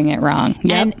 You're doing it wrong.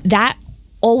 Yep. And that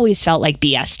always felt like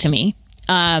BS to me.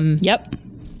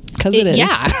 Because it is.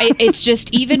 Yeah. It's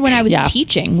just, even when I was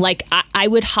teaching, like I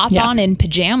would hop on in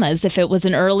pajamas if it was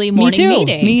an early morning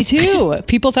meeting. Me too.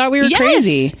 People thought we were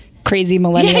crazy. Crazy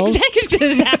millennials. Yeah,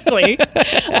 exactly.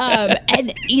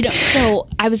 And, so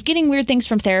I was getting weird things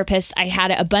from therapists. I had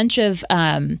a bunch of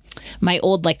my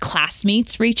old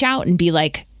classmates reach out and be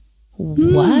like,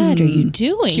 what are you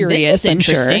doing? Curious, this is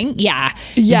interesting. Sure.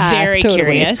 Yeah, very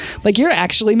curious. Like, you're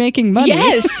actually making money.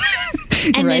 Yes.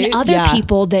 And then other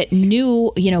people that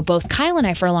knew, both Kyle and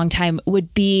I for a long time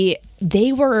would be,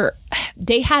 they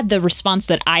had the response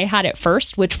that I had at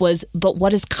first, which was, but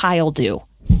what does Kyle do?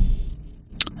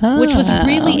 Which was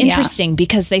really interesting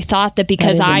because they thought that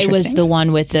because I was the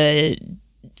one with the,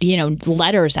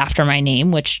 letters after my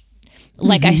name, which,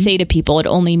 like I say to people, it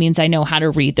only means I know how to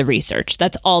read the research.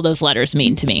 That's all those letters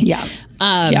mean to me. Yeah.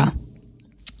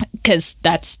 Because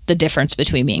that's the difference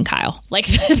between me and Kyle. Like,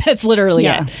 that's literally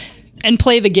it. And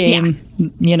play the game,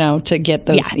 to get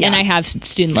those. Yeah. And I have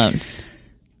student loans.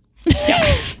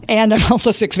 And I'm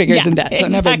also 6 figures in debt, so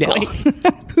no big deal.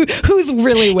 Who's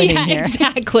really winning here?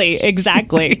 Exactly.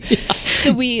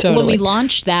 So when we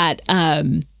launched that,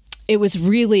 it was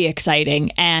really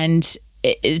exciting. And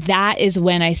that is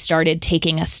when I started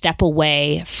taking a step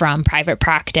away from private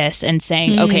practice and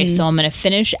saying, okay, so I'm going to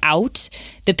finish out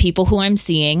the people who I'm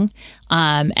seeing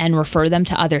and refer them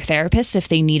to other therapists if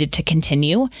they needed to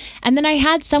continue. And then I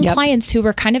had some clients who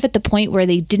were kind of at the point where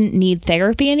they didn't need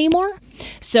therapy anymore.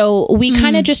 So we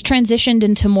kind of just transitioned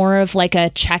into more of like a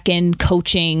check-in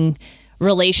coaching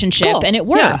relationship. Cool. And it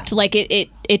worked. Like it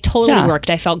totally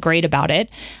worked. I felt great about it.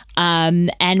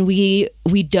 And we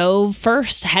dove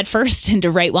head first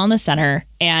into Right Wellness Center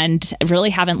and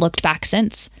really haven't looked back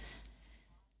since.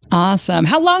 Awesome.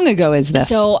 How long ago is this?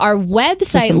 So our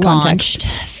website launched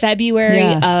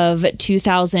February of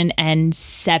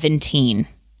 2017.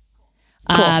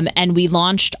 Cool. And we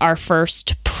launched our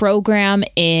first program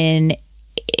in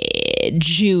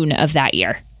June of that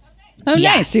year. Oh,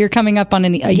 nice. So you're coming up on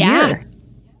a year.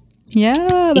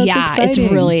 Yeah, that's exciting. It's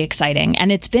really exciting.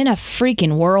 And it's been a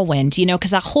freaking whirlwind,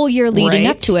 because a whole year leading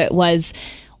up to it was,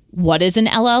 what is an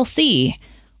LLC?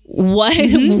 What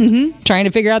trying to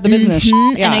figure out the business.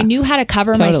 Yeah. And I knew how to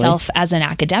cover myself as an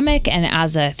academic and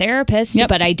as a therapist,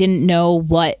 but I didn't know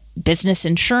what business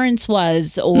insurance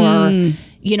was or,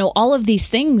 all of these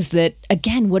things that,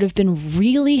 again, would have been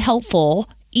really helpful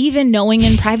even knowing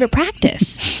in private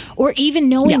practice or even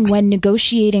knowing when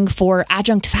negotiating for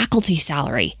adjunct faculty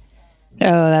salary.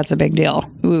 Oh, that's a big deal.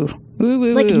 Ooh.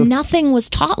 Nothing was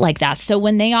taught like that. So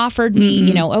when they offered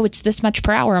me, it's this much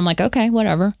per hour, I'm like, okay,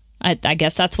 whatever. I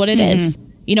guess that's what it is.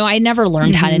 I never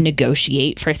learned how to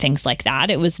negotiate for things like that.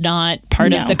 It was not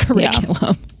part of the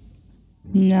curriculum.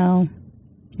 No.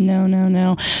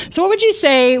 So what would you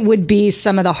say would be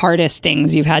some of the hardest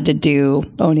things you've had to do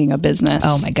owning a business?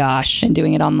 Oh my gosh. And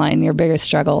doing it online, your biggest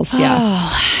struggles?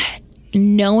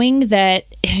 Knowing that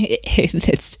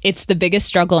it's the biggest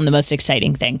struggle and the most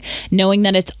exciting thing. Knowing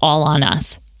that it's all on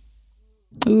us.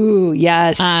 Ooh,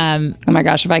 yes. Oh my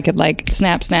gosh, if I could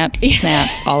snap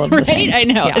all of the things. I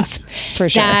know. Yeah, it's for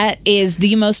sure. That is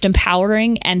the most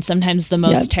empowering and sometimes the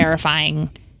most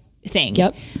terrifying thing.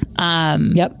 Yep.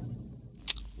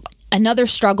 Another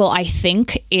struggle, I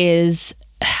think, is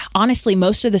honestly,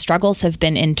 most of the struggles have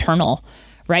been internal,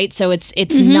 right? So it's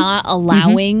not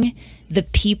allowing the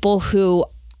people who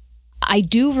I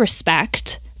do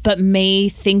respect, but may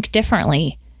think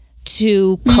differently,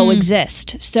 to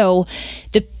coexist. So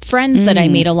the friends that I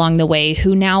made along the way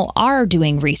who now are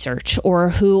doing research, or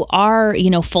who are,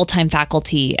 full-time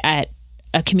faculty at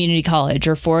a community college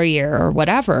or 4-year or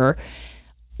whatever,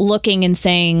 looking and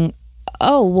saying,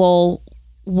 oh, well,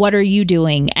 what are you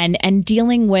doing? And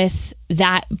dealing with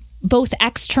that, both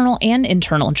external and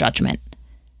internal judgment.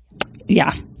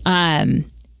 Yeah.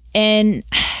 And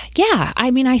yeah,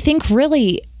 I mean, I think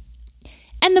really,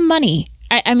 and the money,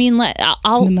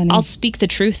 I'll speak the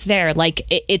truth there. Like,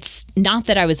 it's not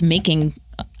that I was making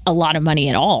a lot of money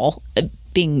at all,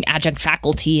 being adjunct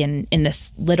faculty in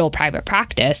this little private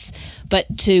practice, but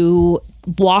to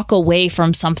walk away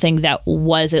from something that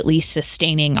was at least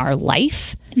sustaining our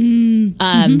life,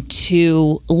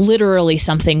 to literally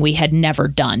something we had never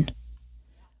done.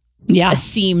 Yeah.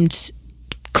 Seemed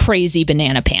crazy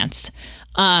banana pants.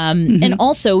 And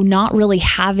also not really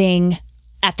having,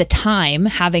 at the time,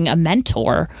 having a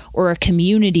mentor or a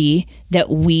community that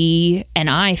we and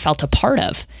I felt a part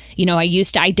of. I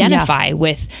used to identify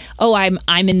with, oh,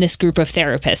 I'm in this group of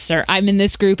therapists, or I'm in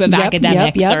this group of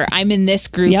academics, or I'm in this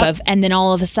group of, and then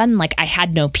all of a sudden, like, I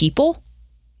had no people.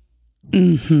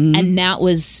 And that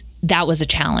was a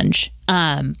challenge.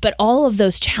 But all of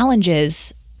those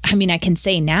challenges, I mean, I can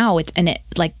say now,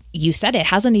 like you said, it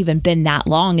hasn't even been that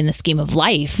long in the scheme of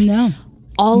life. No.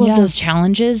 All of those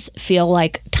challenges feel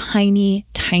like tiny,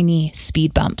 tiny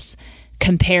speed bumps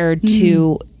compared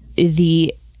to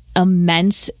the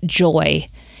immense joy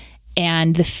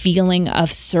and the feeling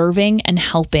of serving and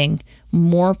helping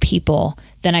more people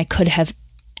than I could have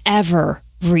ever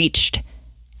reached,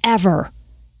 ever,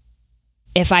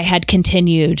 if I had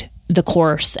continued the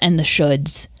course and the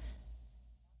shoulds.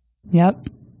 Yep.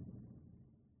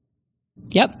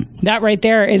 That right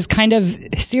there is kind of,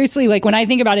 seriously, like, when I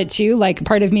think about it too, like,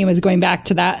 part of me was going back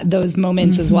to those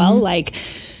moments as well. Like,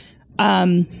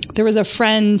 there was a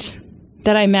friend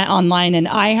that I met online, and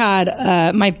I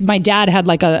had, my dad had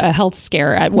like a health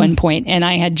scare at one point, and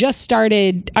I had just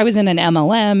started, I was in an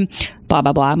MLM, blah,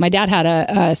 blah, blah. My dad had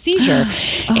a seizure.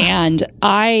 And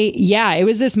it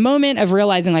was this moment of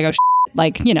realizing, like, oh,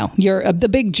 like, you're the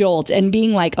big jolt, and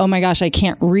being like, oh my gosh, I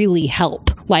can't really help.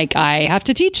 Like, I have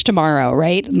to teach tomorrow,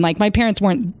 right? And like, my parents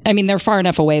they're far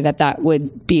enough away that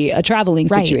would be a traveling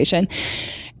situation.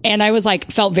 And I was like,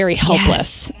 felt very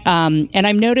helpless. Yes. And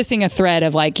I'm noticing a thread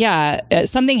of like,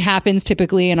 something happens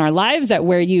typically in our lives that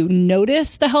where you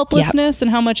notice the helplessness and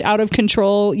how much out of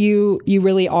control you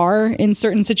really are in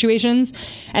certain situations.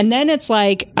 And then it's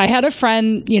like, I had a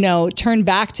friend, turn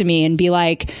back to me and be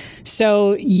like,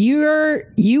 so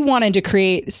you wanted to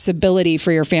create stability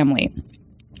for your family.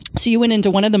 So you went into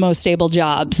one of the most stable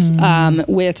jobs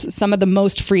with some of the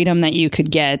most freedom that you could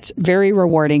get. Very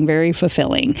rewarding, very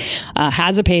fulfilling.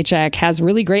 Has a paycheck, has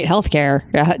really great healthcare,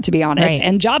 to be honest,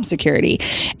 and job security.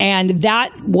 And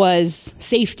that was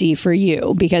safety for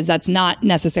you, because that's not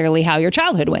necessarily how your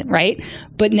childhood went, right?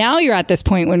 But now you're at this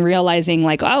point when realizing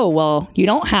like, oh, well, you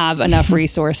don't have enough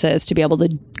resources to be able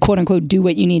to, quote unquote, do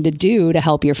what you need to do to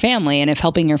help your family. And if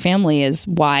helping your family is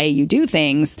why you do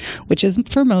things, which is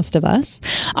for most of us,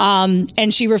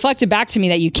 and she reflected back to me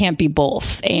that you can't be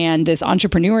both. And this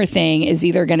entrepreneur thing is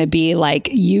either going to be like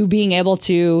you being able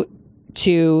to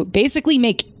basically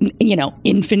make,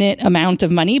 infinite amount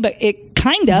of money, but it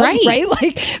kind of, right?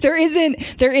 Like there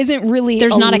isn't really,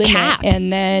 there's not a cap.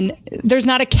 And then there's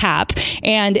not a cap,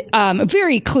 and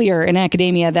very clear in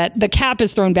academia that the cap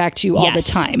is thrown back to you all the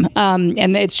time.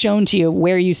 And it's shown to you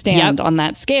where you stand on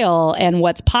that scale, and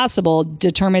what's possible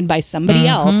determined by somebody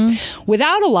else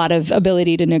without a lot of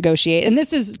ability to negotiate. And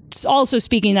this is also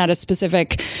speaking at a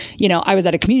specific, I was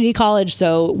at a community college,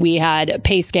 so we had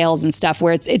pay scales and stuff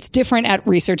where it's different at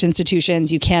research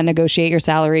institutions. You can negotiate your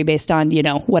salary based on,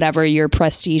 whatever your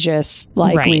prestigious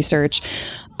research.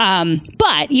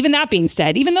 But even that being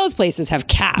said, even those places have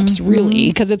caps, really,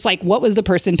 because it's like, what was the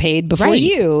person paid before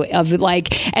you?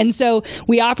 And so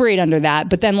we operate under that.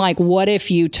 But then, like, what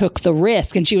if you took the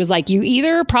risk? And she was like, you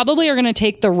either probably are going to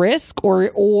take the risk,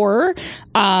 or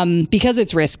because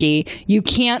it's risky, you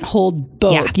can't hold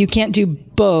both. Yeah. You can't do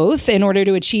both in order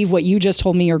to achieve what you just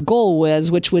told me your goal was,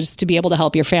 which was to be able to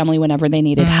help your family whenever they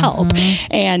needed help.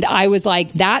 And I was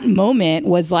like, that moment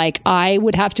was like, I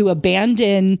would have to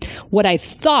abandon what I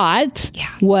thought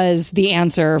was the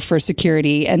answer for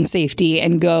security and safety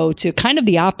and go to kind of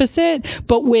the opposite,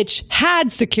 but which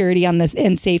had security on this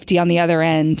and safety on the other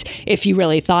end, if you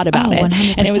really thought about it.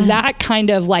 100%. And it was that kind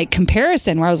of like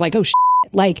comparison where I was like, oh,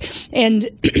 and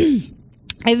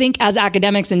I think as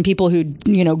academics and people who,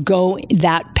 go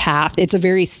that path, it's a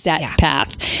very set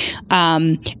path.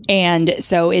 And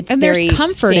so it's and very there's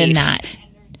comfort safe. in that.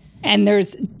 And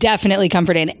there's definitely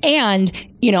comfort in it. And,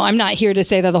 I'm not here to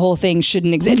say that the whole thing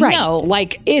shouldn't exist. Right. No,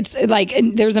 it's like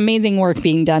there's amazing work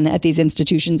being done at these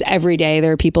institutions every day.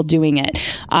 There are people doing it.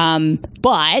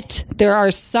 But there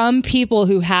are some people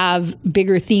who have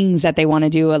bigger things that they want to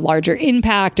do, a larger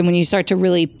impact. And when you start to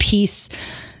really piece,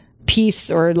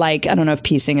 or I don't know if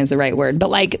piecing is the right word,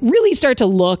 but really start to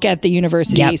look at the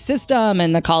university system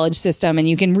and the college system, and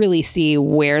you can really see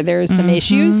where there's some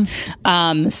issues.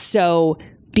 So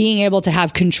being able to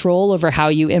have control over how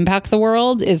you impact the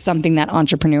world is something that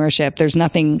entrepreneurship, there's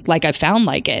nothing I found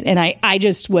like it. And I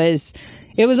just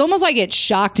it was almost like it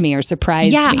shocked me or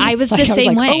surprised me. Yeah, I was the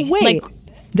same way. Oh,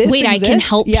 wait. I can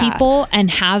help people and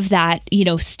have that,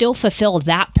 still fulfill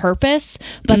that purpose,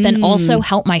 but then also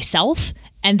help myself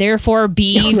and therefore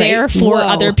be there for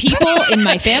other people in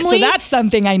my family. So that's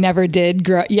something I never did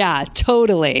grow. Yeah,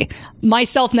 totally.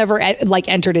 Myself never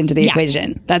entered into the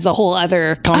equation. That's a whole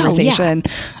other conversation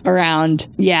around,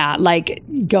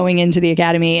 going into the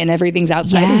academy and everything's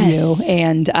outside of you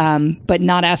and, but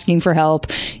not asking for help,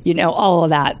 all of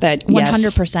that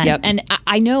 100%. Yep. And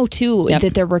I know too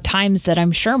that there were times that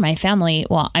I'm sure my family,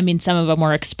 some of them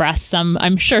were expressed, some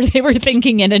I'm sure they were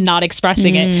thinking it and not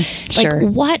expressing it. Sure.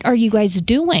 What are you guys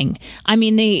doing? I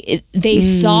mean, they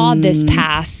saw this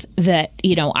path that,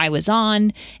 I was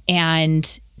on,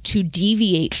 and to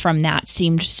deviate from that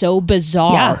seemed so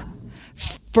bizarre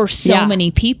for so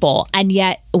many people. And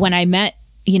yet when I met,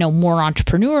 more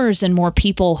entrepreneurs and more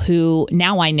people who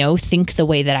now I know think the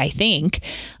way that I think,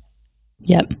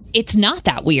 it's not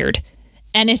that weird.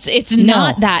 And it's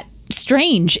not that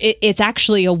strange. It's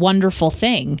actually a wonderful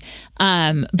thing.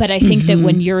 But I think that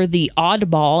when you're the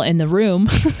oddball in the room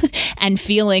and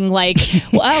feeling like,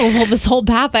 this whole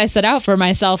path I set out for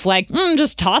myself,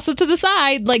 just toss it to the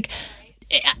side.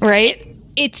 Right.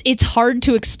 It's hard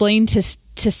to explain to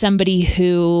somebody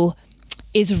who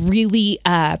is really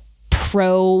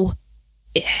pro,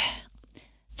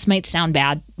 this might sound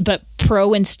bad, but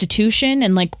pro institution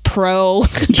and pro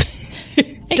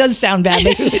It does sound bad.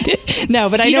 No,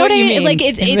 but I know what you mean.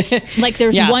 It's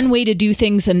there's one way to do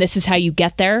things and this is how you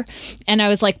get there. And I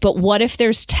was like, but what if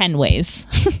there's 10 ways?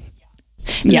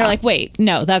 And they're like, wait,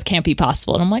 no, that can't be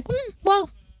possible. And I'm like,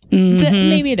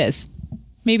 maybe it is.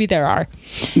 Maybe there are.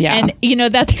 Yeah.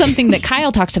 And, that's something that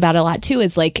Kyle talks about a lot too,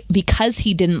 is because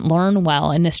he didn't learn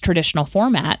well in this traditional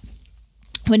format,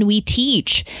 when we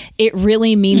teach, it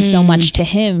really means so much to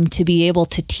him to be able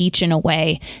to teach in a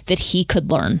way that he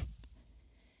could learn.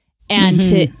 And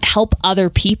to help other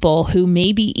people who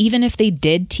maybe, even if they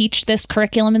did teach this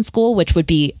curriculum in school, which would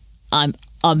be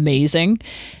amazing,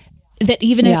 that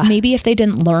even if they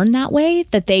didn't learn that way,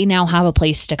 that they now have a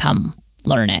place to come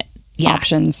learn it.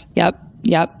 Options. Yep.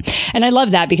 And I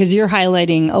love that because you're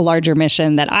highlighting a larger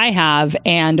mission that I have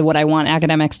and what I want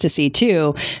academics to see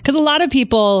too. Because a lot of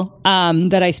people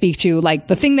that I speak to,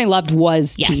 the thing they loved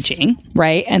was teaching,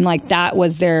 right? And that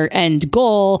was their end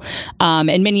goal.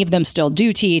 And many of them still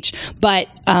do teach. But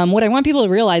what I want people to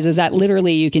realize is that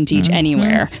literally you can teach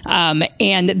anywhere.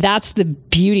 And that's the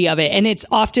beauty of it. And it's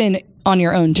often on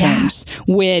your own terms,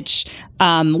 which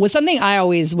was something I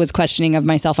always was questioning of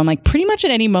myself. I'm like, pretty much at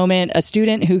any moment, a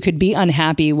student who could be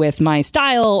unhappy with my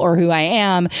style or who I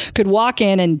am could walk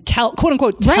in and quote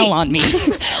unquote, tell on me.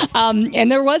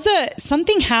 And there was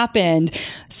something happened.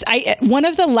 One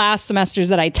of the last semesters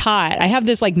that I taught, I have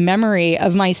this memory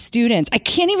of my students. I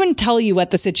can't even tell you what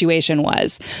the situation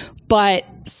was, but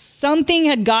something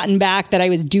had gotten back that I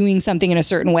was doing something in a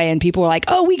certain way and people were like,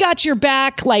 oh, we got your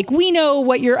back. We know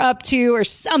what you're up to or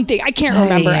something. I can't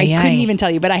remember. I couldn't even tell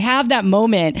you, but I have that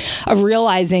moment of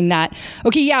realizing that,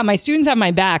 okay, my students have my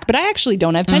back, but I actually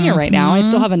don't have tenure right now. I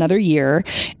still have another year.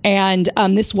 And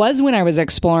this was when I was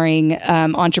exploring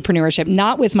entrepreneurship,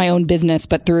 not with my own business,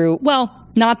 but through,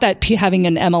 not that having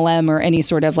an MLM or any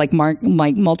sort of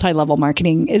multi-level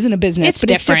marketing isn't a business, but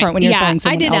it's different when you're selling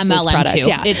someone else's product.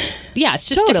 Too. It's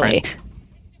just different.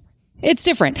 It's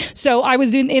different. So I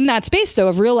was in that space though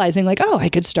of realizing I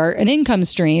could start an income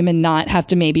stream and not have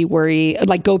to maybe worry,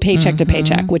 go paycheck to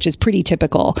paycheck, which is pretty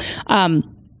typical.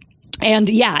 And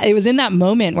it was in that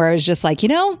moment where I was just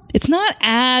it's not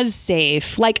as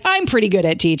safe. I'm pretty good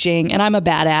at teaching and I'm a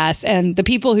badass and the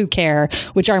people who care,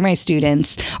 which are my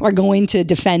students, are going to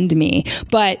defend me.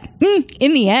 But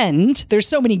in the end, there's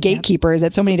so many gatekeepers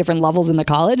at so many different levels in the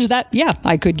college that,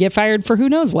 I could get fired for who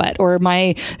knows what, or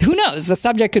who knows, the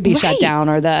subject could be shut down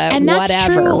or and that's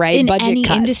whatever, true right? In budget any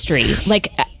cuts. Industry.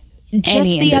 just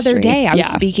the other day, I was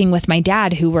speaking with my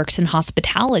dad who works in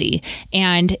hospitality,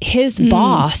 and his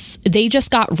boss, they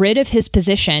just got rid of his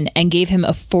position and gave him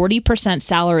a 40%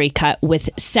 salary cut with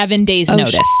 7 days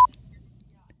notice.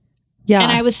 Yeah.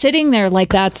 And I was sitting there like,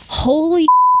 that's holy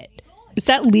is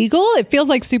that legal? It feels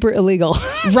like super illegal.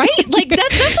 Right? Like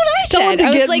that's what I said.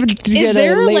 I was like, is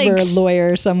there a labor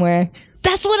lawyer somewhere?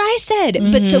 That's what I said.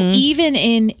 Mm-hmm. But so even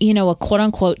in, a quote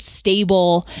unquote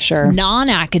stable,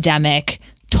 non-academic,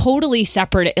 totally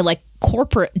separate, like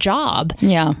corporate job.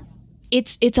 Yeah.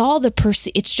 It's all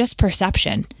it's just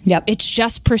perception. Yep. It's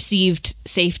just perceived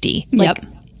safety. Like,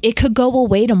 yep. It could go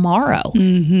away tomorrow.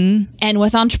 Mm-hmm. And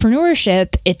with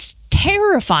entrepreneurship, it's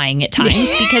terrifying at times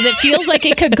because it feels like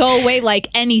it could go away like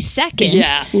any second.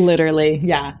 Yeah, literally.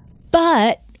 Yeah.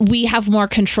 But we have more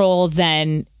control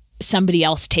than somebody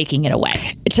else taking it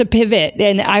away. To pivot.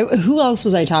 And who else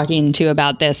was I talking to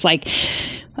about this? Like,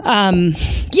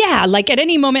 like at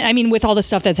any moment, I mean, with all the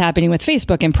stuff that's happening with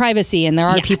Facebook and privacy, and there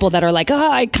are people that are like,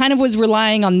 I kind of was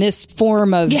relying on this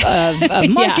form of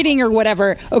marketing or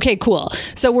whatever. Okay, cool.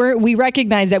 So we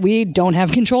recognize that we don't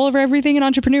have control over everything in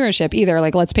entrepreneurship either.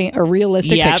 Like, let's paint a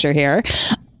realistic picture here.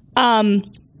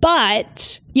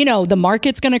 But, the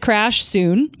market's going to crash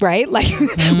soon, right? Like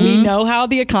we know how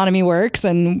the economy works,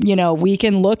 and, we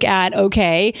can look at,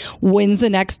 okay, when's the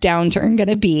next downturn going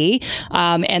to be?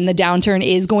 And the downturn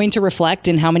is going to reflect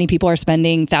in how many people are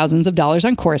spending thousands of dollars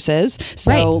on courses.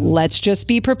 So let's just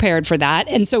be prepared for that.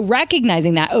 And so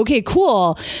recognizing that, okay,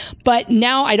 cool. But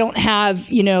now I don't have,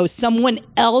 someone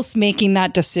else making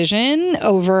that decision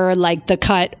over like the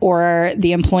cut or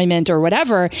the employment or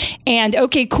whatever. And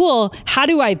okay, cool. How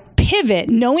do I pivot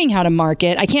knowing how to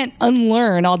market? I can't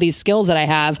unlearn all these skills that I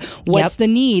have. What's the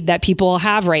need that people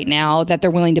have right now that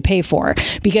they're willing to pay for?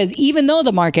 Because even though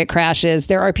the market crashes,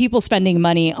 there are people spending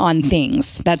money on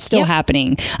things. That's still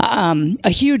happening. A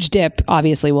huge dip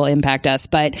obviously will impact us,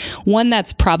 but one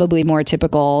that's probably more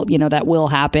typical, that will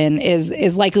happen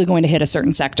is likely going to hit a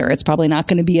certain sector. It's probably not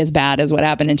going to be as bad as what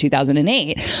happened in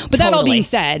 2008. But that all being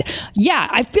said,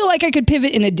 I feel like I could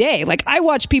pivot in a day. Like I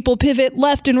watch people pivot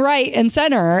left and right and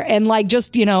center, and like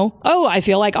just, I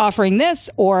feel like offering this,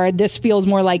 or this feels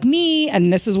more like me,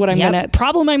 and this is what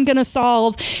problem I'm going to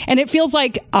solve. And it feels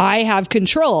like I have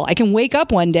control. I can wake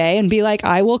up one day and be like,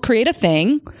 I will create a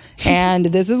thing and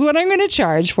this is what I'm going to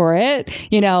charge for it.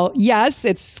 Yes,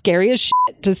 it's scary as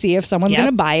shit to see if someone's going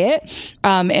to buy it.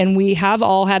 And we have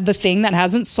all had the thing that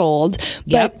hasn't sold,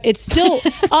 but it's still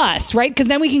us, right? Because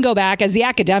then we can go back as the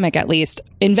academic, at least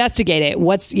investigate it.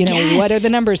 What's, what are the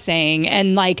numbers saying?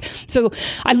 And like, so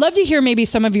I'd love to hear maybe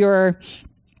some of your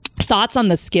thoughts on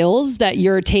the skills that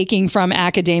you're taking from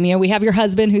academia. We have your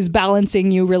husband who's balancing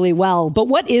you really well, but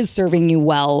what is serving you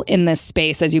well in this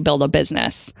space as you build a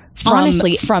business?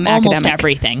 Honestly, from almost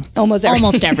everything. Almost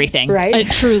everything. Right?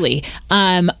 Truly.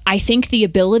 I think the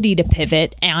ability to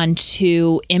pivot and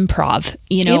to improv,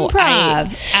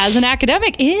 as an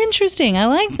academic. Interesting. I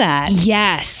like that.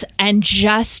 Yes. And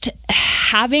just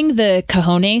having the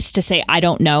cojones to say, I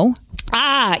don't know.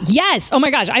 Yes. Oh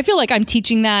my gosh. I feel like I'm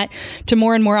teaching that to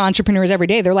more and more entrepreneurs every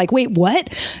day. They're like, wait,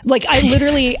 what? Like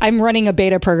I'm running a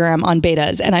beta program on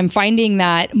betas, and I'm finding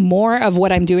that more of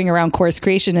what I'm doing around course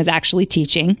creation is actually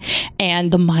teaching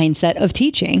and the mindset of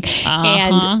teaching.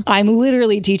 And I'm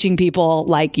literally teaching people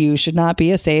like, you should not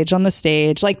be a sage on the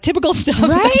stage, like typical stuff.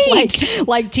 Right. That's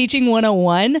like teaching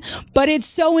 101. But it's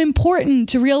so important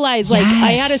to realize, like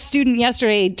I had a student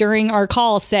yesterday during our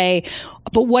call say,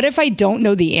 but what if I don't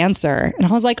know the answer? And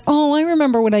I was like, oh, I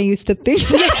remember when I used to think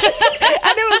that.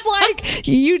 And it was like,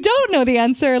 you don't know the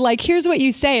answer. Like, here's what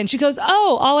you say. And she goes,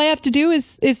 oh, all I have to do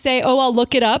is say, oh, I'll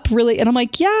look it up. Really? And I'm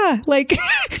like, yeah, like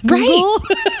Google.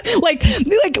 like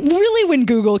really when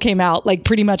Google came out, like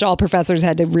pretty much all professors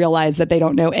had to realize that they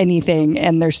don't know anything,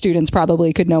 and their students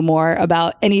probably could know more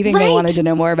about anything they wanted to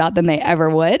know more about than they ever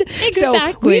would.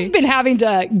 Exactly. So we've been having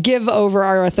to give over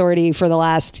our authority for the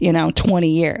last, 20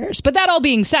 years. But that all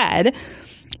being said,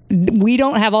 we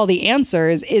don't have all the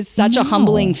answers is such a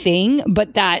humbling thing,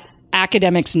 but that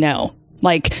academics know.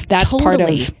 Like that's part of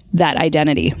that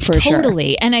identity for sure.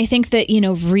 Totally. And I think that,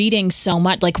 reading so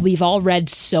much, like we've all read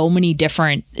so many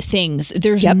different things.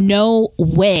 There's no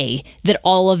way that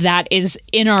all of that is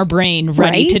in our brain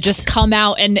ready to just come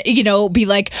out and, be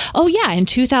like, oh yeah, in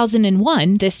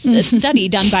 2001, this study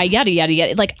done by yada, yada,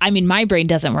 yada. Like, I mean, my brain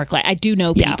doesn't work like I do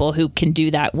know people who can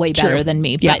do that way better than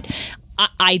me, but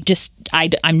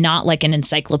I'm not like an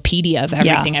encyclopedia of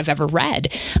everything I've ever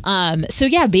read.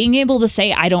 So being able to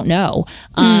say, I don't know.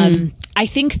 I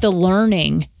think the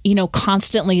learning,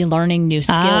 constantly learning new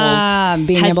skills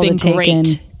being has able been to take great. in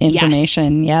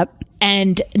information. Yes.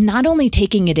 and not only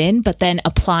taking it in, but then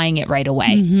applying it right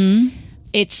away.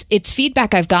 It's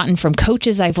feedback I've gotten from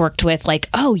coaches I've worked with, like,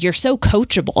 oh, you're so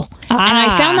coachable. And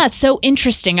I found that so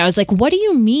interesting. I was like, what do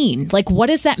you mean? Like, what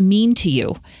does that mean to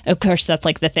you? Of course, that's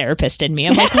like the therapist in me.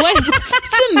 I'm like, what's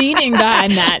the meaning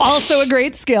behind that? Also a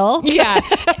great skill. Yeah.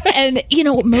 And,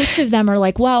 most of them are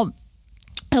like, well,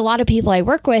 a lot of people I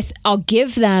work with, I'll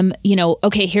give them,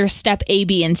 okay, here's step A,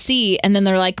 B, and C. And then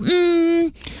they're like,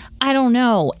 I don't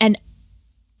know. And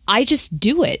I just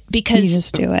do it because you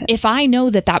just do it. If I know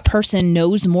that person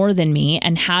knows more than me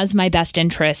and has my best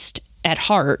interest at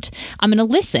heart, I'm going to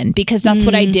listen because that's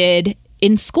what I did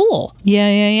in school.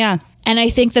 Yeah. And I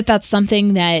think that that's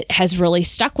something that has really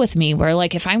stuck with me, where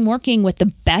like if I'm working with the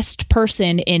best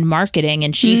person in marketing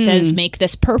and she says, make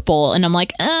this purple, and I'm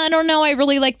like, I don't know, I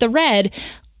really like the red,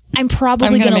 I'm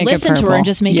probably going to listen to her and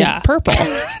just make it purple.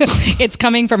 It's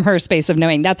coming from her space of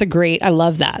knowing. That's I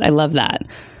love that.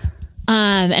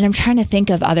 And I'm trying to think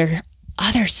of other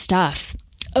stuff.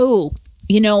 Oh,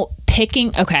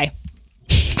 picking. Okay.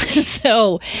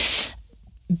 So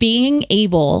being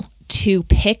able to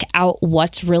pick out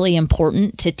what's really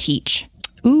important to teach.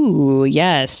 Ooh,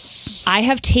 yes. I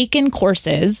have taken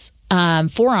courses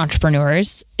for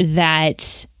entrepreneurs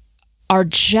that are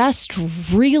just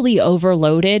really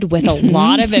overloaded with a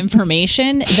lot of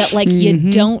information that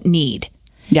you don't need.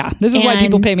 Yeah, this is why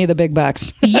people pay me the big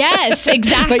bucks. Yes,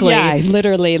 exactly. But yeah,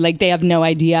 literally, they have no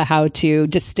idea how to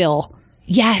distill.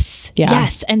 Yes, yeah.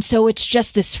 Yes. And so it's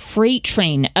just this freight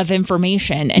train of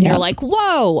information. And you're like,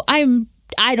 whoa,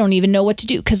 I don't even know what to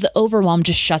do, because the overwhelm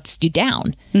just shuts you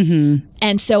down.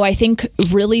 And so I think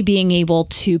really being able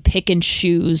to pick and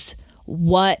choose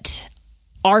what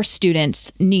our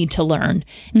students need to learn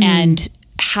and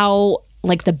how,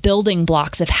 the building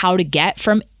blocks of how to get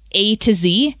from A to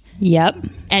Z. Yep.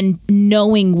 And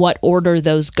knowing what order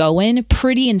those go in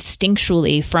pretty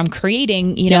instinctually from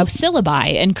creating,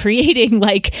 syllabi and creating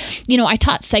I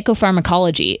taught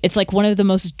psychopharmacology. It's one of the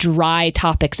most dry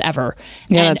topics ever.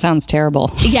 Yeah, that sounds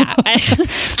terrible. Yeah.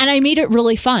 And I made it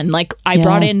really fun. I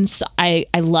brought in, I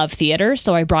love theater.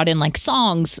 So I brought in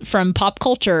songs from pop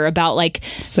culture about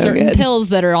certain pills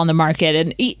that are on the market.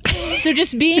 And so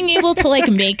just being able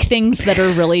to make things that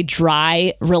are really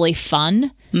dry, really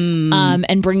fun.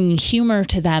 And bringing humor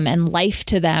to them and life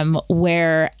to them,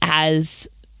 whereas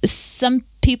some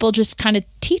people just kind of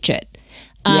teach it.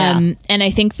 And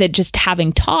I think that just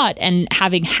having taught and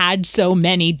having had so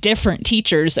many different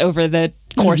teachers over the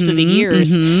course of the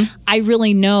years, I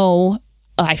really know,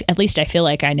 at least I feel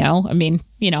like I know. I mean,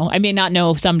 I may not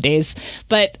know some days,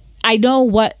 but I know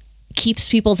what keeps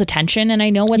people's attention and I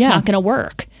know what's not going to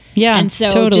work. Yeah, and so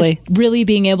totally. Just really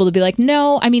being able to be like,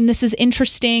 no, I mean, this is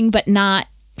interesting, but not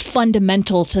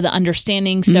fundamental to the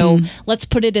understanding. So let's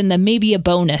put it in the maybe a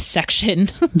bonus section.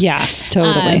 Yeah,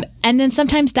 totally. And then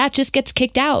sometimes that just gets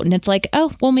kicked out and it's like,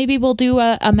 oh, well, maybe we'll do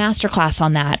a masterclass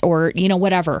on that or,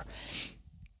 whatever.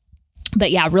 But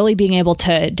yeah, really being able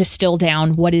to distill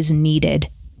down what is needed.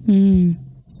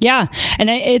 Yeah. And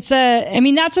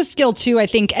that's a skill too. I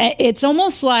think it's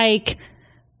almost like,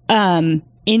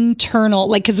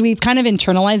 internal, because we've kind of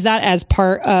internalized that as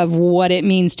part of what it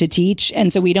means to teach,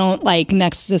 and so we don't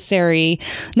necessarily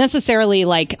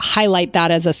highlight that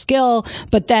as a skill,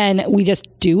 but then we just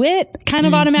do it kind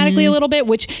of automatically a little bit,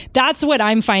 which that's what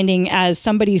I'm finding as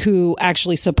somebody who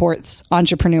actually supports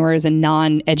entrepreneurs and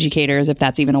non-educators, if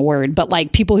that's even a word, but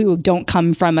people who don't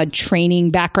come from a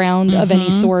training background of any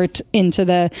sort into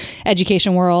the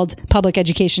education world, public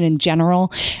education in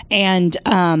general. And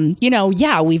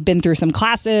we've been through some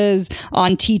classes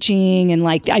on teaching, and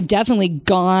I've definitely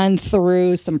gone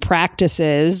through some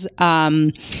practices, theoretical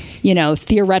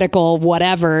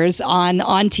whatevers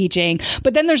on teaching,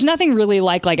 but then there's nothing really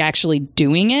like actually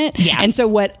doing it. Yeah. And so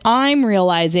what I'm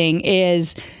realizing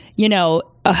is,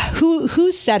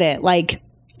 who said it?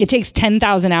 It takes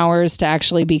 10,000 hours to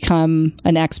actually become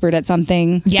an expert at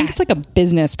something. Yeah. I think it's a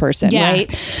business person,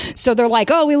 right? So they're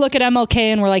like, oh, we look at MLK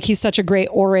and we're like, he's such a great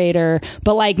orator.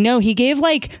 But no, he gave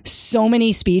so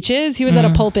many speeches. He was at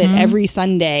a pulpit every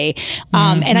Sunday.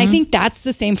 And I think that's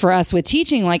the same for us with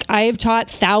teaching. I've taught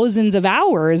thousands of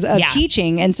hours of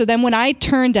teaching. And so then when I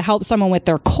turn to help someone with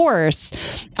their course,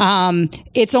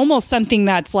 it's almost something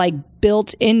that's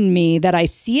built in me that I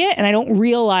see it and I don't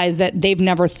realize that they've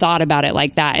never thought about it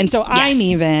like that. And so I'm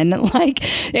even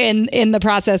in the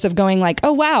process of going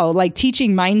oh wow,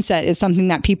 teaching mindset is something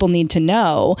that people need to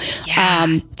know.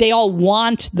 Yeah. They all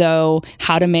want though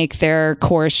how to make their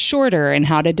course shorter and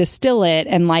how to distill it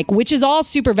and which is all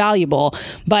super valuable,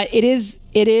 but it is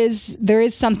there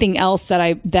is something else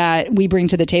that we bring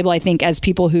to the table, I think, as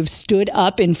people who've stood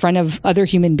up in front of other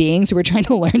human beings who are trying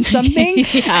to learn something.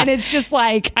 And it's just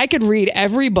like, I could read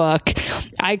every book,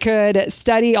 I could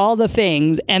study all the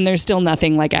things, and there's still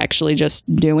nothing like actually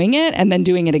just doing it and then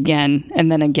doing it again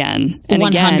and then again and 100%.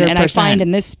 Again. And I find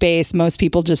in this space, most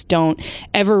people just don't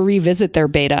ever revisit their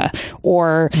beta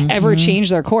or ever change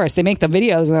their course. They make the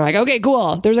videos and they're like, okay,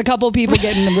 cool. There's a couple people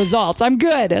getting the results. I'm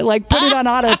good. Like, put it on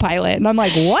autopilot. And I'm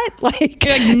like, what? Like,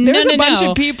 there's a bunch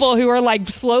of people who are like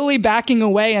slowly backing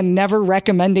away and never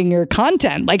recommending your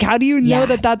content. Like, how do you know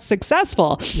that that's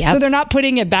successful? So they're not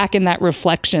putting it back in that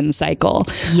reflection cycle.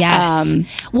 Yes.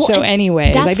 So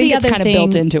anyways, I think it's kind of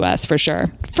built into us for sure.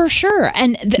 For sure.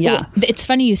 And it's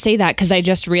funny you say that, because I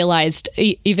just realized,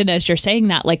 even as you're saying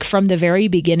that, like from the very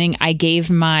beginning, I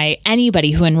gave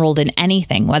anybody who enrolled in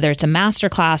anything, whether it's a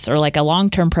masterclass or like a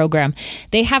long-term program,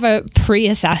 they have a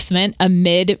pre-assessment, a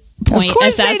mid-point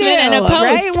assessment, and a post.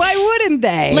 Right? Why wouldn't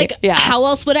they? Like, how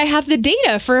else would I have the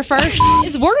data for if our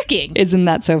is working? Isn't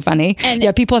that so funny?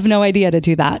 And people have no idea to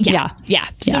do that. Yeah.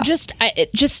 So just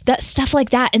that stuff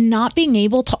like that, and not being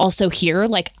able to also hear,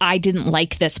 like, I didn't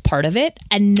like this part of it,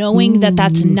 and knowing that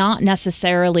that's not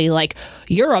necessarily like,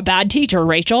 you're a bad teacher,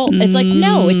 Rachel. It's like,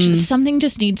 no, it's just something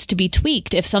just needs to be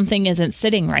tweaked if something isn't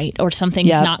sitting right or something's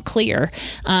not clear.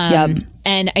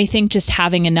 And I think just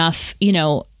having enough,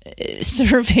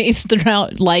 surveys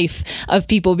throughout life of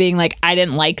people being like, I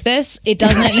didn't like this. It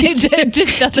doesn't, it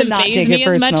just doesn't faze me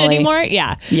as much anymore.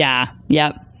 Yeah,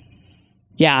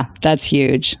 that's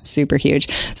huge. Super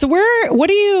huge. So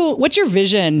what's your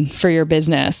vision for your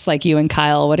business? Like, you and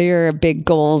Kyle, what are your big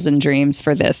goals and dreams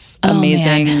for this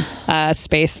amazing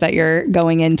space that you're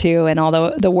going into and all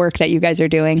the work that you guys are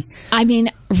doing? I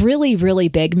mean, really, really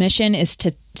big mission is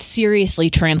to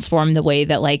seriously transform the way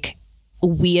that, like,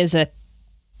 we as a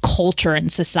culture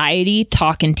and society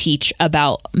talk and teach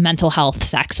about mental health,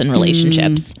 sex, and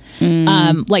relationships.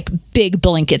 Like, big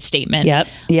blanket statement.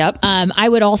 Yep. I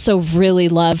would also really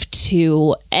love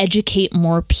to educate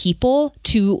more people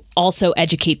to also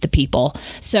educate the people.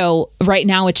 So right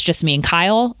now it's just me and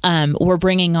Kyle. We're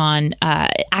bringing on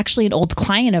actually an old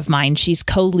client of mine. She's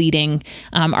co-leading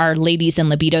our Ladies and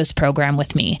Libidos program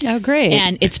with me. Oh, great.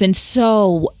 And it's been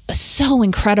so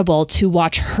incredible to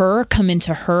watch her come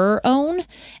into her own.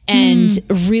 And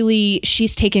really,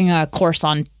 she's taking a course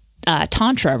on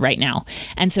Tantra right now.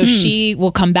 And so she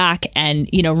will come back and,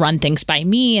 run things by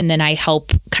me. And then I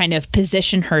help kind of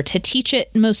position her to teach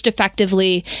it most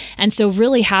effectively. And so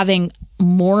really having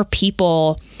more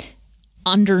people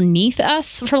underneath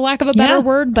us, for lack of a better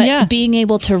word, but being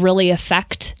able to really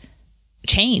affect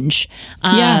change.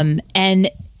 And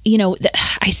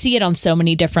I see it on so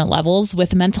many different levels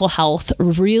with mental health,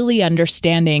 really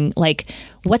understanding like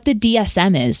what the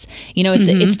DSM is.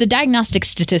 It's the Diagnostic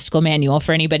Statistical Manual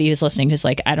for anybody who's listening who's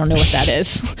like, I don't know what that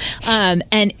is. And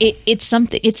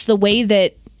it's the way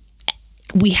that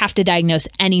we have to diagnose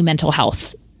any mental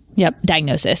health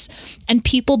diagnosis. And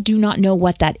people do not know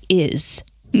what that is.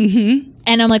 And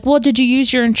I'm like, well, did you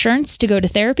use your insurance to go to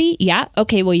therapy? Yeah.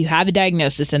 Okay. Well, you have a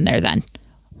diagnosis in there then.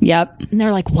 Yep. And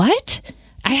they're like, what?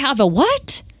 I have a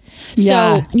what?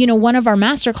 So, one of our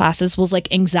master classes was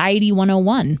like Anxiety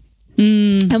 101.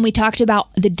 And we talked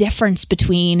about the difference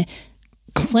between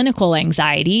clinical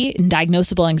anxiety and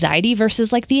diagnosable anxiety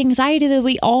versus like the anxiety that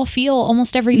we all feel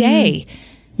almost every day.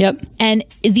 Yep. And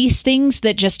these things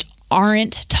that just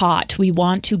aren't taught, we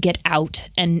want to get out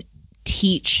and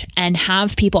teach and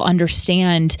have people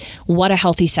understand what a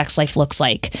healthy sex life looks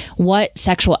like, what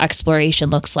sexual exploration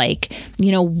looks like,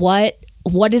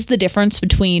 what is the difference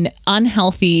between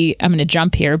unhealthy, I'm going to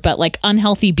jump here, but like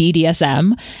unhealthy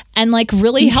BDSM and like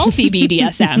really healthy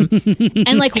BDSM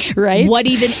and like, what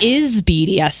even is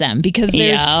BDSM? Because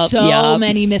there's so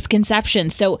many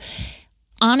misconceptions. So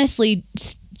honestly,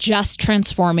 just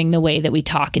transforming the way that we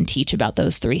talk and teach about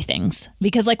those three things.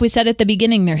 Because like we said at the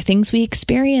beginning, there are things we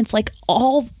experience like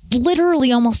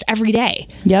literally almost every day.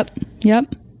 Yep.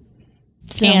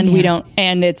 So, we don't,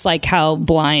 and it's like how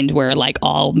blind we're like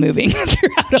all moving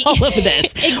throughout all of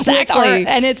this. Exactly.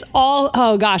 And it's all,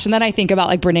 oh gosh. And then I think about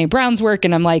like Brene Brown's work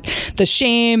and I'm like the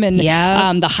shame and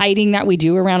the hiding that we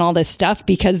do around all this stuff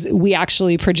because we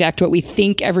actually project what we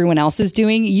think everyone else is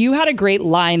doing. You had a great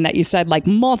line that you said like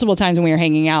multiple times when we were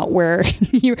hanging out where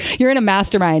you're in a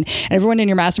mastermind and everyone in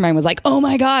your mastermind was like, oh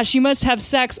my gosh, you must have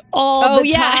sex all the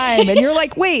time. And you're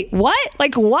like, wait, what?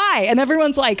 Like, why? And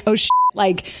everyone's like, oh,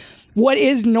 like, what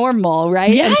is normal,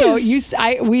 right? Yes. And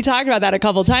so we talked about that a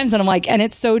couple of times, and I'm like, and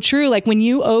it's so true. Like when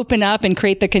you open up and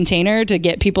create the container to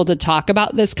get people to talk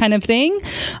about this kind of thing,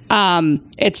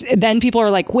 it's then people are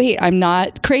like, wait, I'm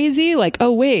not crazy. Like,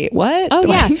 oh wait, what? Oh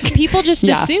like, yeah, people just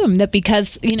assume that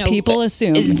because people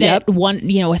assume that one,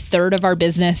 a third of our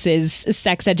business is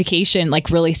sex education, like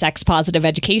really sex positive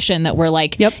education, that we're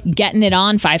like getting it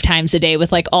on 5 times a day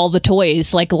with like all the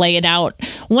toys, like laying out.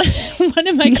 One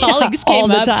of my colleagues came all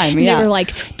the up. time. They were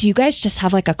like, do you guys just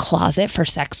have like a closet for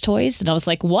sex toys? And I was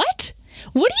like, what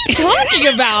are you talking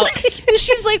about? And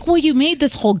she's like, well, you made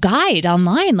this whole guide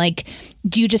online. Like,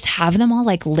 do you just have them all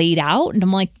like laid out? And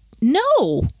I'm like,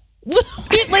 no.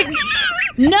 Like,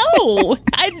 no.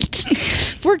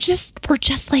 We're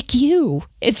just like you.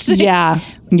 It's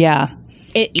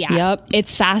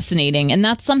It's fascinating. And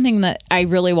that's something that I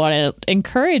really want to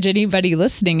encourage anybody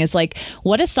listening is like,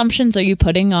 what assumptions are you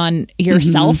putting on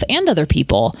yourself and other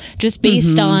people just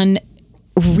based on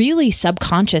really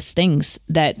subconscious things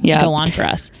that go on for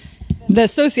us? The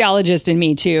sociologist in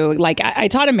me too, like I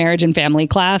taught a marriage and family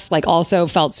class, like also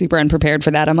felt super unprepared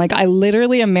for that. I'm like, I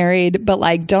literally am married, but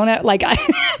like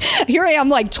here I am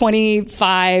like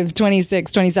 25,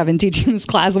 26, 27 teaching this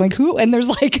class. I'm like, who? And there's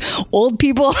like old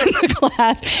people in the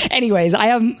class. Anyways, I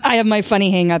have my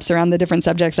funny hangups around the different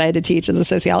subjects I had to teach as a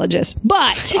sociologist.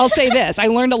 But I'll say this, I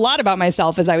learned a lot about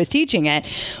myself as I was teaching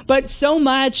it. But so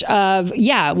much of,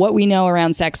 what we know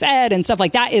around sex ed and stuff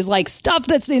like that is like stuff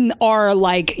that's in our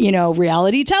like,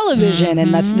 reality television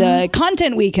and the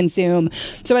content we consume.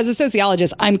 So as a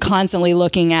sociologist, I'm constantly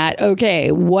looking at,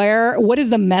 okay, what is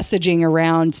the messaging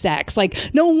around sex? Like,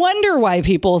 no wonder why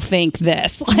people think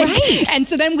this. Like, right. And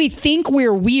so then we think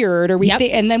we're weird, or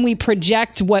and then we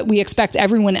project what we expect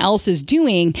everyone else is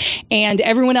doing, and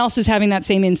everyone else is having that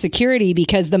same insecurity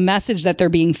because the message that they're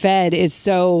being fed is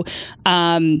so,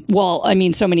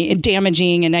 so many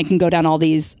damaging, and I can go down all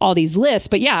these lists.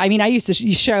 But I used to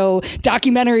show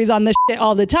documentaries on this shit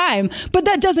all the time, but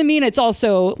that doesn't mean it's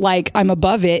also like I'm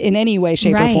above it in any way,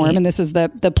 shape, or form. And this is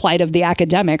the plight of the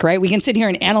academic, right? We can sit here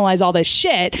and analyze all this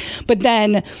shit, but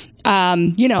then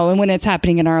and when it's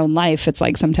happening in our own life, it's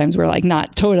like sometimes we're like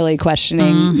not totally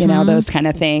questioning, those kind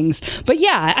of things. But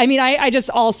I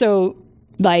just also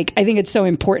like, I think it's so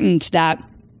important that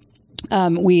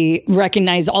we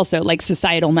recognize also like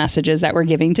societal messages that we're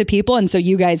giving to people. And so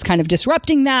you guys kind of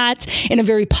disrupting that in a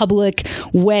very public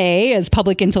way as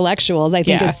public intellectuals, I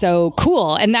think is so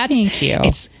cool. And that's, thank you.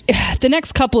 It's the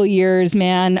next couple of years,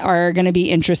 man, are going to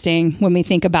be interesting when we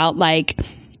think about like,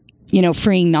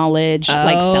 freeing knowledge,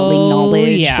 like selling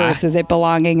knowledge versus it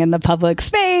belonging in the public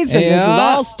space. And this is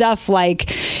all stuff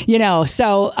like,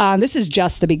 so this is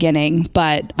just the beginning,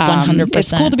 but 100%.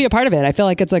 It's cool to be a part of it. I feel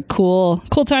like it's a cool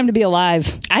time to be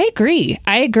alive. I agree.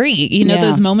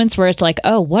 Those moments where it's like,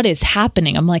 oh, what is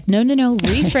happening? I'm like, no,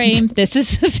 reframe. This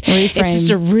is, it's just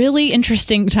a really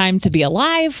interesting time to be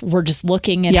alive. We're just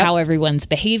looking at how everyone's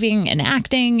behaving and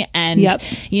acting and,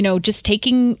 just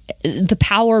taking the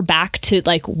power back to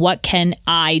like, what can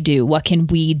I do? What can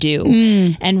we do?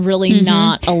 And really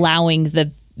not allowing the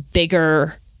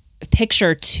bigger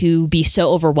picture to be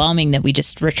so overwhelming that we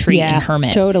just retreat and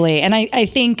hermit. Totally. And I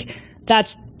think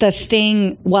that's the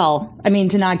thing,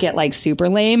 to not get like super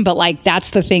lame, but like that's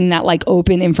the thing that like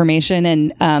open information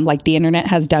and like the internet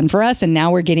has done for us. And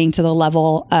now we're getting to the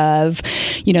level of,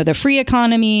 the free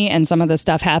economy and some of the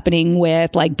stuff happening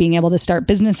with like being able to start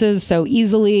businesses so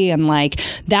easily. And like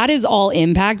that is all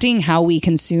impacting how we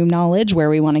consume knowledge, where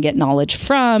we want to get knowledge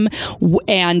from.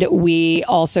 And we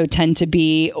also tend to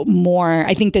be more,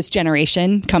 I think this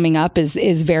generation coming up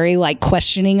is very like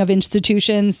questioning of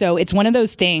institutions. So it's one of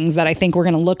those things that I think we're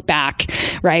going to look back,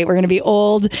 right? We're going to be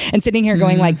old and sitting here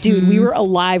going like, dude, we were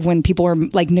alive when people were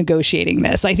like negotiating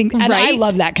this. I think, and I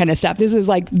love that kind of stuff. This is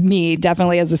like me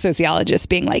definitely as a sociologist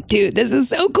being like, dude, this is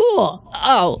so cool.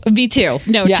 Oh, me too.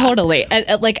 No, totally.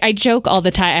 Like I joke all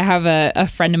the time. I have a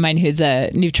friend of mine who's a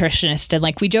nutritionist, and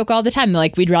like we joke all the time.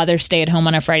 Like we'd rather stay at home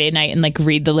on a Friday night and like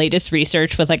read the latest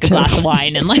research with like a glass of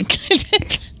wine and like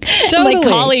like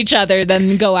call each other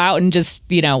than go out and just,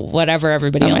 whatever